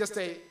 It's just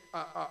a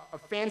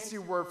fancy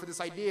word for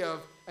this idea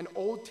of an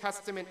Old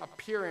Testament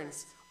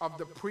appearance of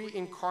the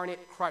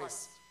pre-incarnate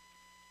Christ.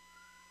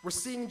 We're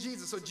seeing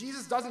Jesus. So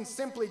Jesus doesn't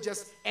simply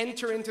just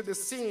enter into the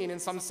scene in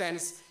some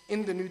sense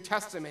in the New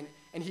Testament,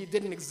 and he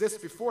didn't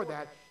exist before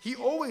that. He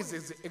always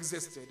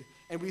existed.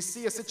 And we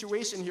see a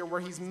situation here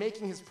where he's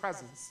making his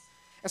presence.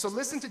 And so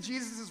listen to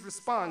Jesus'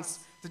 response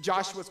to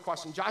Joshua's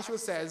question. Joshua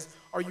says,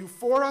 "Are you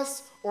for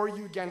us or are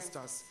you against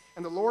us?"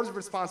 And the Lord's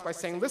response by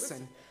saying,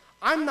 "Listen,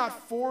 I'm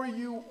not for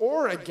you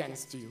or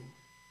against you."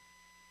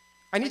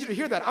 I need you to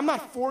hear that. I'm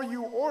not for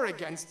you or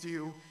against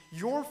you.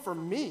 You're for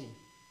me.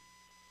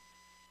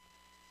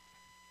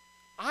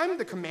 I'm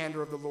the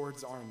commander of the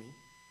Lord's army.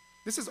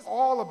 This is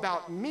all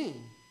about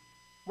me.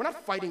 We're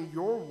not fighting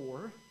your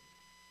war.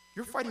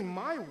 You're fighting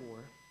my war.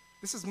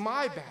 This is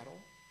my battle.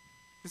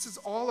 This is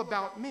all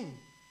about me.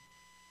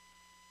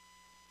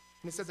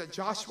 And it says that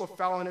Joshua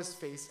fell on his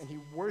face and he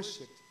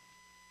worshiped.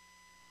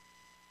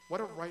 What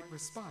a right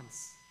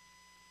response.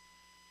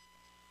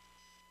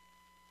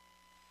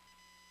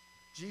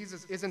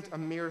 Jesus isn't a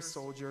mere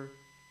soldier.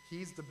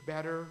 He's the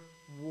better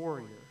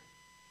warrior.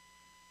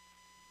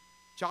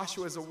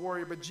 Joshua is a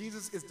warrior, but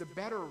Jesus is the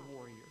better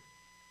warrior.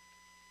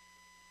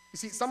 You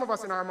see, some of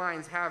us in our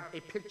minds have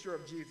a picture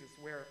of Jesus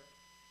where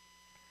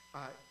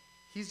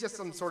he's just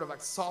some sort of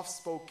like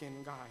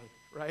soft-spoken guy,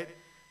 right?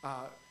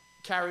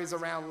 Carries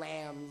around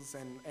lambs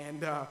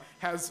and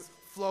has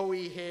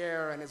flowy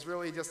hair and is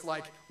really just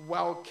like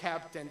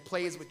well-kept and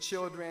plays with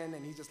children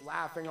and he's just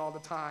laughing all the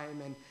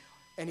time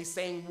and he's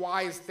saying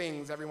wise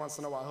things every once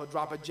in a while. He'll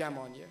drop a gem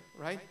on you,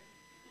 right?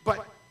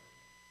 But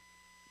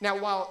now,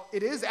 while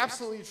it is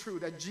absolutely true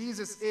that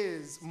Jesus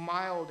is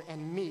mild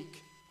and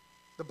meek,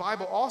 the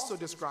Bible also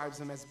describes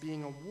him as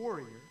being a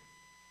warrior.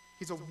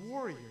 He's a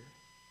warrior.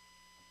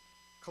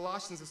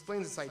 Colossians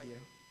explains this idea.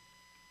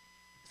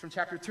 It's from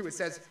chapter 2. It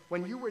says,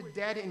 "When you were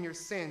dead in your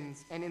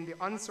sins and in the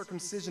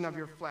uncircumcision of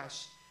your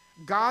flesh,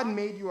 God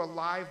made you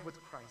alive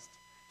with Christ.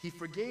 He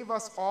forgave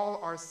us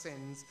all our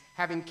sins,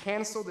 having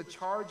canceled the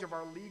charge of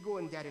our legal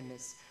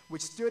indebtedness,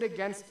 which stood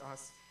against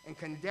us and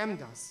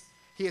condemned us.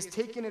 He has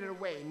taken it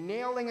away,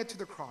 nailing it to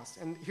the cross."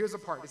 And here's the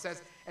part. It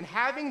says, "And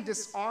having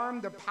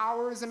disarmed the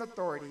powers and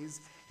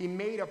authorities, he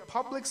made a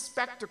public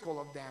spectacle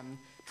of them,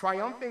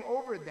 triumphing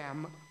over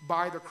them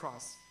by the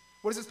cross."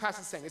 What is this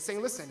passage saying? It's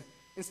saying, listen,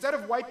 instead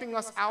of wiping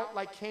us out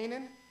like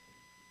Canaan,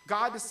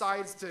 God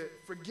decides to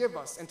forgive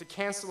us and to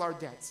cancel our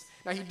debts.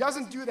 Now, he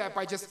doesn't do that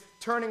by just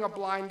turning a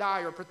blind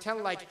eye or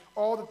pretend like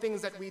all the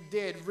things that we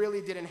did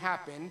really didn't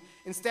happen.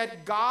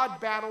 Instead, God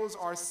battles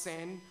our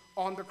sin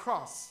on the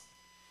cross.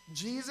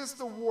 Jesus,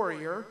 the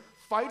warrior,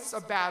 fights a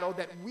battle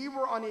that we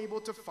were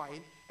unable to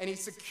fight, and he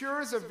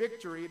secures a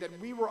victory that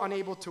we were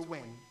unable to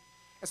win.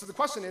 And so the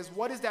question is,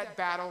 what does that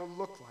battle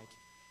look like?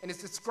 And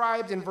it's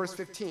described in verse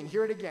 15.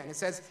 Hear it again. It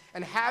says,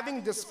 "And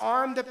having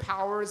disarmed the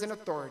powers and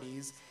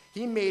authorities,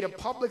 he made a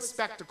public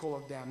spectacle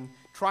of them,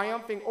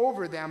 triumphing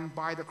over them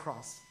by the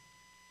cross."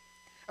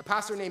 A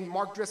pastor named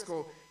Mark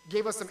Driscoll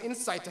gave us some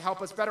insight to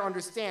help us better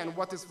understand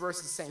what this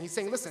verse is saying. He's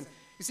saying, listen,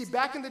 you see,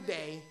 back in the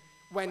day,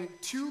 when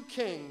two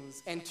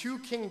kings and two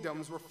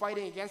kingdoms were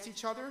fighting against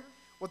each other,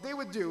 what they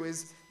would do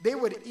is they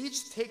would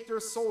each take their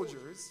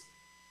soldiers,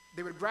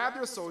 they would grab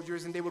their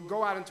soldiers, and they would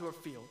go out into a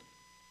field.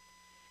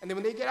 And then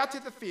when they get out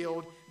to the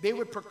field, they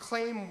would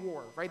proclaim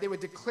war, right? They would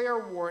declare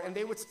war, and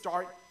they would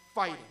start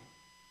fighting,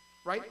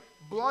 right?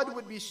 Blood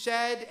would be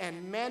shed,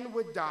 and men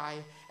would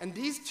die, and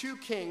these two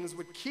kings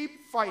would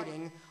keep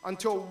fighting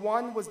until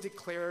one was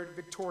declared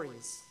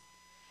victorious.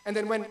 And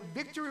then when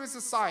victory was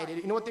decided,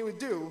 you know what they would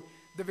do?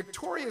 The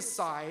victorious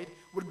side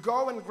would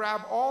go and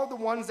grab all the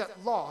ones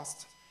that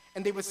lost,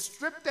 and they would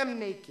strip them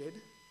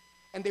naked,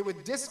 and they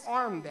would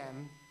disarm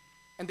them,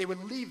 and they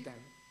would leave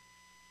them.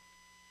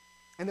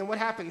 And then what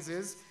happens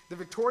is the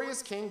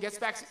victorious king gets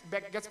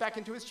back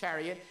into his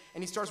chariot,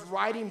 and he starts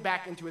riding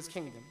back into his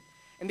kingdom.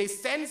 And they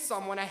send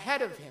someone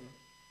ahead of him,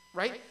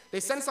 right? They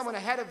send someone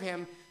ahead of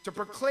him to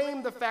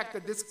proclaim the fact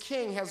that this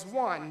king has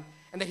won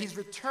and that he's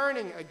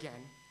returning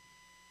again.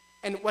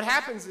 And what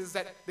happens is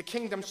that the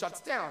kingdom shuts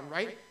down,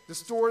 right? The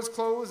stores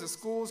close, the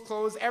schools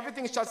close,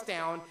 everything shuts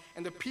down,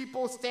 and the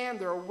people stand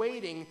there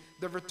awaiting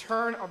the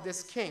return of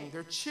this king.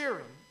 They're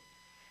cheering.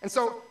 And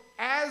so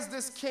as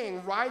this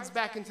king rides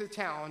back into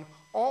town,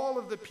 all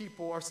of the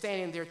people are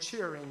standing there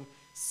cheering,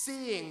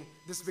 seeing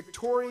this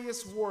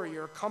victorious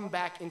warrior come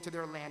back into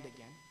their land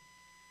again.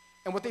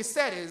 And what they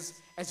said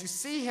is, as you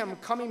see him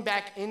coming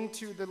back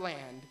into the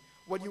land,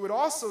 what you would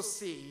also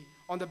see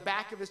on the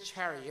back of his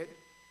chariot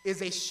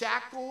is a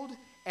shackled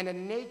and a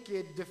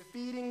naked,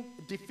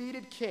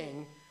 defeated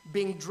king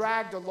being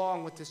dragged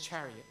along with his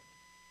chariot.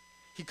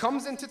 He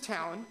comes into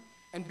town,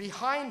 and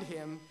behind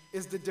him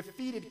is the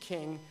defeated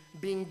king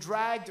being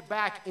dragged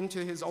back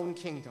into his own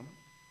kingdom.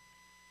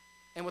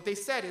 And what they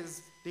said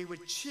is they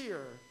would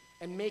cheer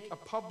and make a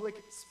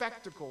public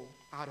spectacle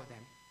out of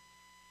them.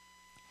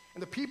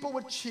 And the people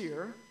would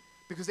cheer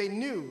because they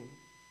knew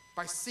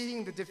by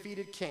seeing the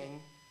defeated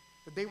king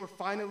that they were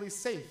finally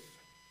safe,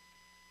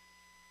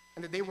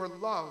 and that they were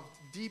loved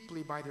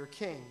deeply by their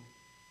king,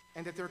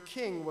 and that their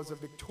king was a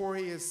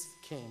victorious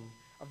king,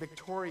 a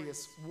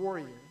victorious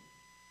warrior.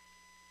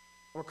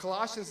 What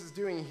Colossians is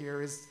doing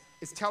here is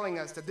is telling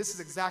us that this is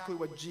exactly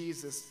what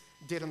Jesus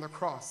did on the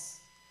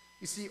cross.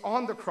 You see,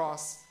 on the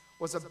cross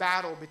was a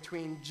battle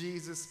between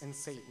Jesus and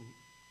Satan.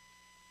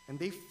 And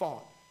they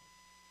fought.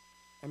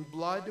 And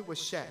blood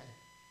was shed.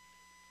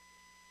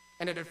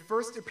 And at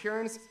first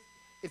appearance,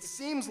 it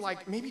seems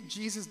like maybe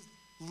Jesus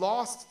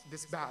lost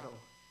this battle.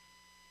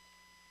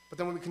 But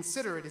then when we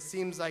consider it, it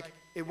seems like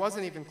it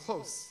wasn't even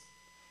close.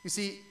 You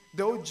see,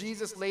 though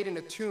Jesus laid in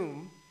a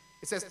tomb,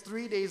 it says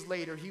 3 days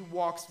later, he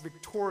walks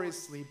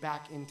victoriously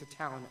back into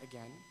town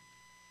again.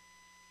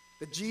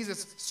 That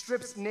Jesus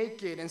strips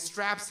naked and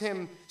straps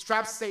Satan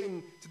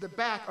to the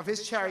back of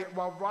his chariot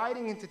while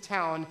riding into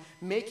town,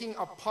 making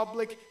a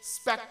public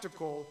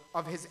spectacle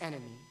of his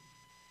enemy.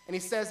 And he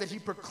says that he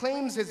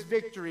proclaims his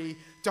victory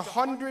to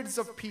hundreds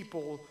of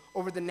people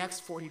over the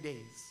next 40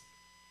 days.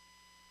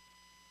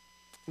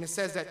 And it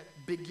says that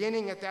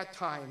beginning at that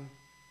time,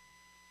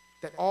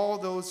 that all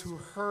those who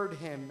heard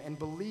him and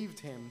believed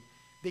him,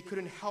 they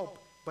couldn't help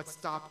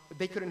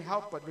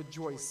but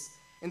rejoice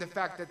in the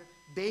fact that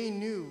they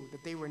knew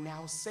that they were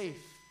now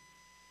safe,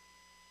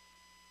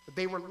 that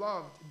they were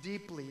loved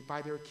deeply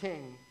by their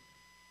king,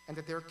 and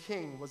that their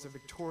king was a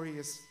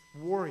victorious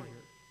warrior.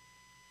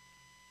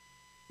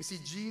 You see,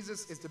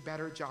 Jesus is the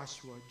better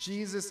Joshua.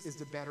 Jesus is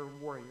the better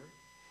warrior.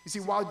 You see,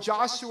 while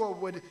Joshua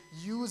would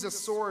use a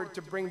sword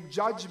to bring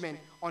judgment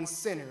on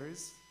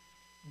sinners,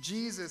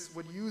 Jesus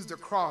would use the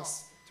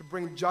cross to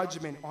bring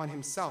judgment on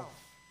himself.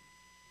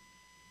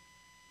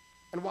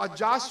 And while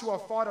Joshua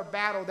fought a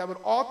battle that would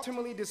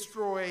ultimately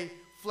destroy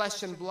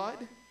flesh and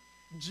blood,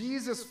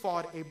 Jesus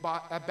fought a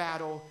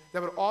battle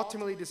that would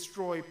ultimately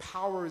destroy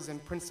powers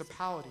and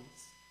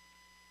principalities.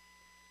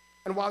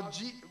 And while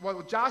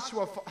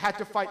Joshua had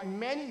to fight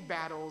many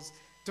battles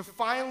to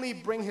finally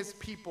bring his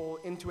people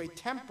into a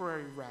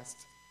temporary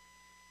rest,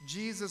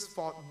 Jesus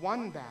fought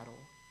one battle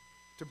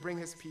to bring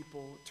his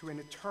people to an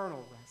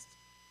eternal rest.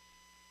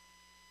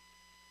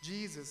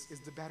 Jesus is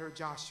the better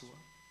Joshua.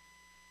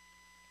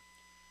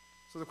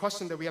 So the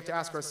question that we have to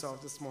ask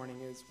ourselves this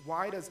morning is,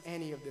 why does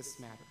any of this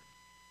matter?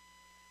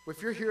 Well,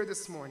 if you're here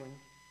this morning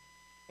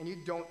and you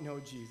don't know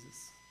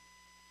Jesus,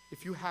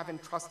 if you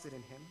haven't trusted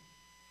in him,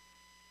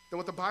 then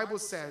what the Bible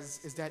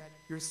says is that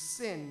your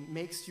sin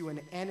makes you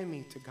an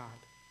enemy to God.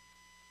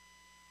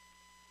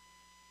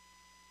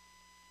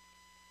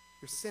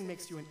 Your sin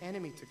makes you an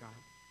enemy to God.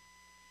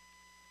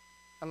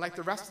 And like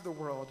the rest of the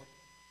world,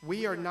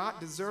 we are not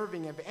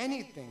deserving of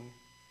anything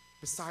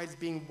besides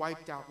being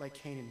wiped out like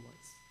Canaan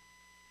was.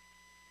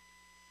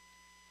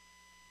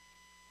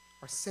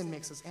 Our sin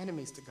makes us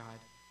enemies to God,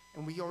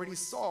 and we already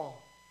saw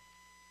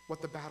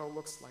what the battle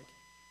looks like.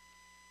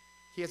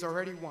 He has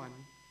already won,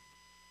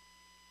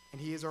 and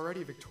he is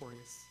already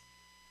victorious.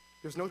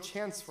 There's no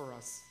chance for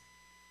us.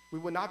 We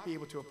will not be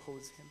able to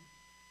oppose him.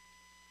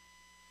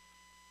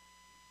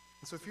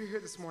 And so if you're here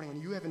this morning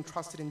and you haven't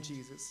trusted in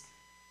Jesus,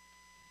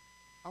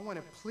 I want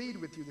to plead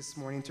with you this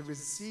morning to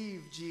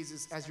receive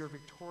Jesus as your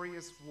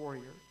victorious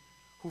warrior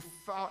who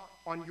fought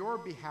on your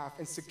behalf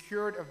and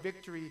secured a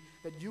victory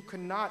that you could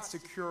not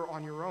secure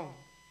on your own.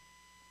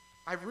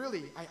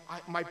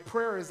 My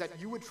prayer is that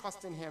you would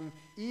trust in him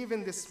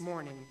even this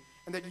morning,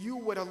 and that you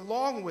would,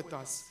 along with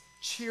us,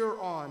 cheer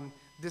on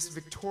this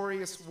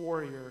victorious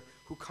warrior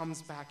who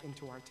comes back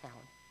into our town.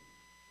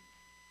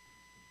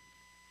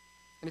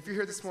 And if you're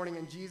here this morning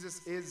and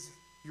Jesus is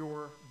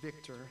your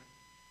victor,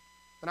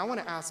 then I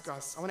want to ask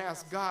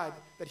God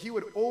that he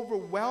would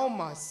overwhelm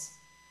us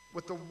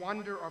with the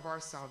wonder of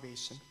our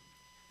salvation.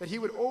 That he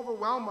would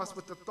overwhelm us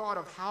with the thought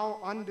of how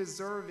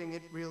undeserving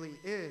it really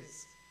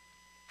is.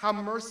 How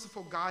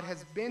merciful God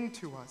has been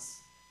to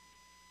us.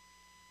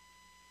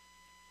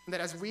 And that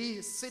as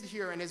we sit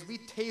here and as we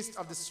taste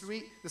of the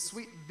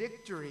sweet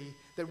victory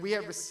that we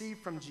have received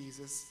from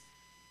Jesus,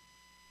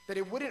 that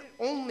it wouldn't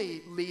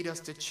only lead us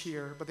to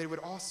cheer, but that it would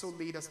also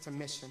lead us to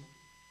mission.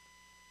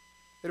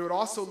 That it would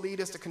also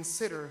lead us to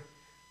consider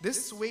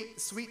this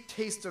sweet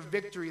taste of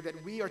victory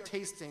that we are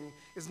tasting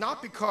is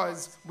not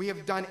because we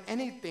have done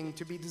anything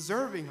to be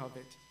deserving of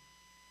it.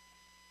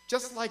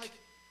 Just like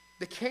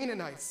the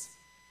Canaanites,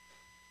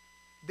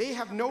 they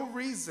have no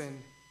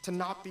reason to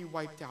not be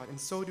wiped out, and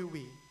so do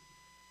we.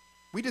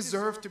 We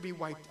deserve to be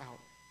wiped out.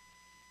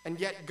 And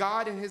yet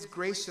God in his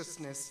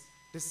graciousness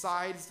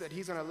decides that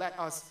he's going to let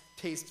us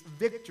taste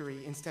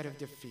victory instead of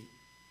defeat.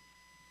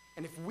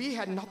 And if we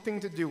had nothing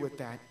to do with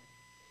that,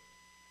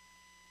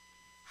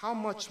 how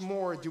much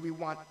more do we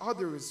want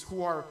others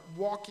who are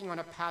walking on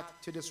a path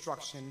to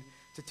destruction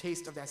to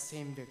taste of that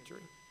same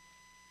victory?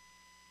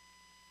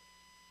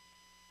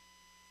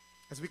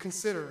 As we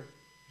consider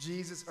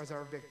Jesus as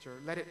our victor,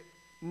 let it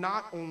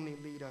not only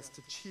lead us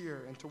to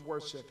cheer and to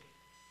worship,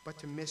 but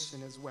to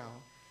mission as well.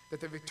 That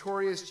the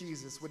victorious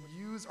Jesus would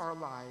use our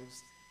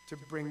lives to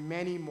bring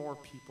many more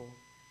people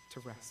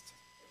to rest.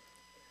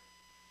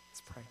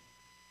 Let's pray.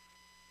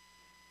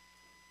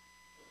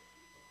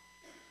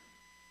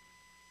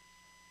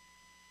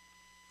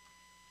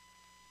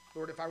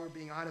 Lord, if I were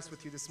being honest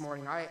with you this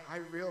morning, I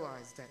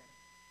realize that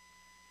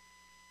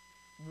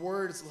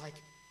words like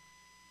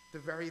the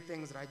very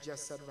things that I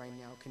just said right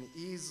now can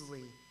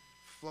easily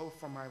flow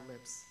from my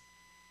lips.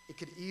 It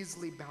could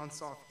easily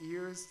bounce off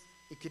ears.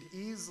 It could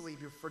easily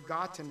be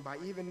forgotten by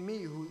even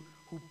me who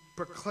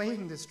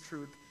proclaim this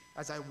truth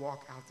as I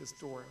walk out this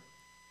door.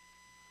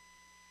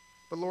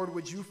 But Lord,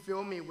 would you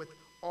fill me with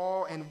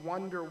awe and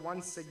wonder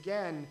once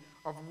again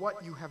of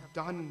what you have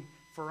done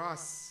for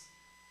us?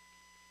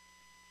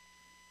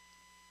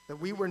 That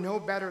we were no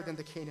better than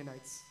the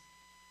Canaanites.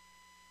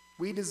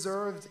 We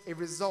deserved a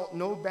result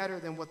no better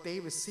than what they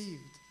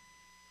received.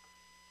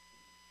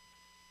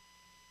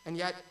 And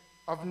yet,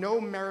 of no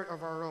merit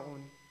of our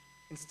own,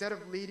 instead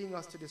of leading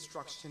us to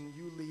destruction,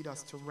 you lead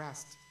us to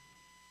rest.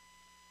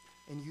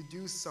 And you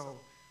do so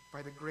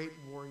by the great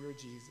warrior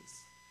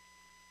Jesus.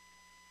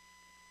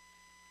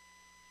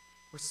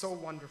 We're so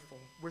wonderful.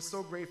 We're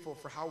so grateful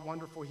for how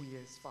wonderful he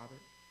is, Father,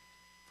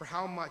 for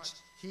how much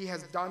he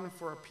has done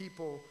for a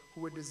people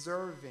who were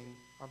deserving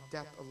of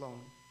death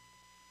alone.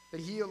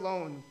 That he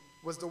alone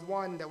was the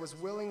one that was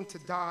willing to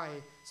die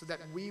so that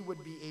we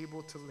would be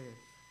able to live.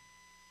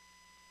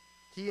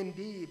 He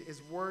indeed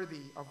is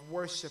worthy of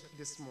worship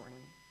this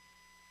morning.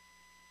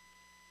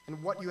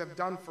 And what you have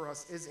done for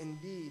us is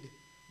indeed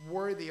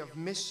worthy of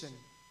mission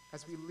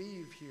as we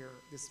leave here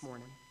this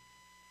morning.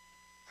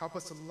 Help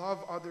us to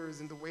love others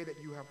in the way that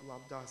you have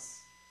loved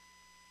us.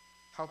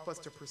 Help us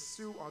to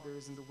pursue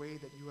others in the way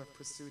that you have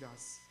pursued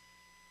us.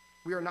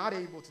 We are not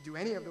able to do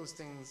any of those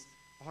things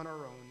on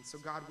our own, so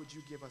God, would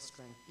you give us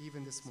strength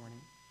even this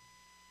morning?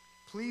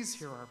 Please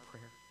hear our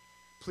prayer.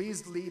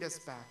 Please lead us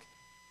back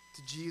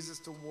to Jesus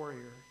the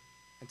warrior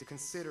and to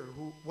consider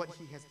what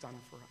he has done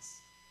for us.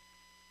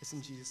 It's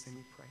in Jesus' name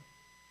we pray.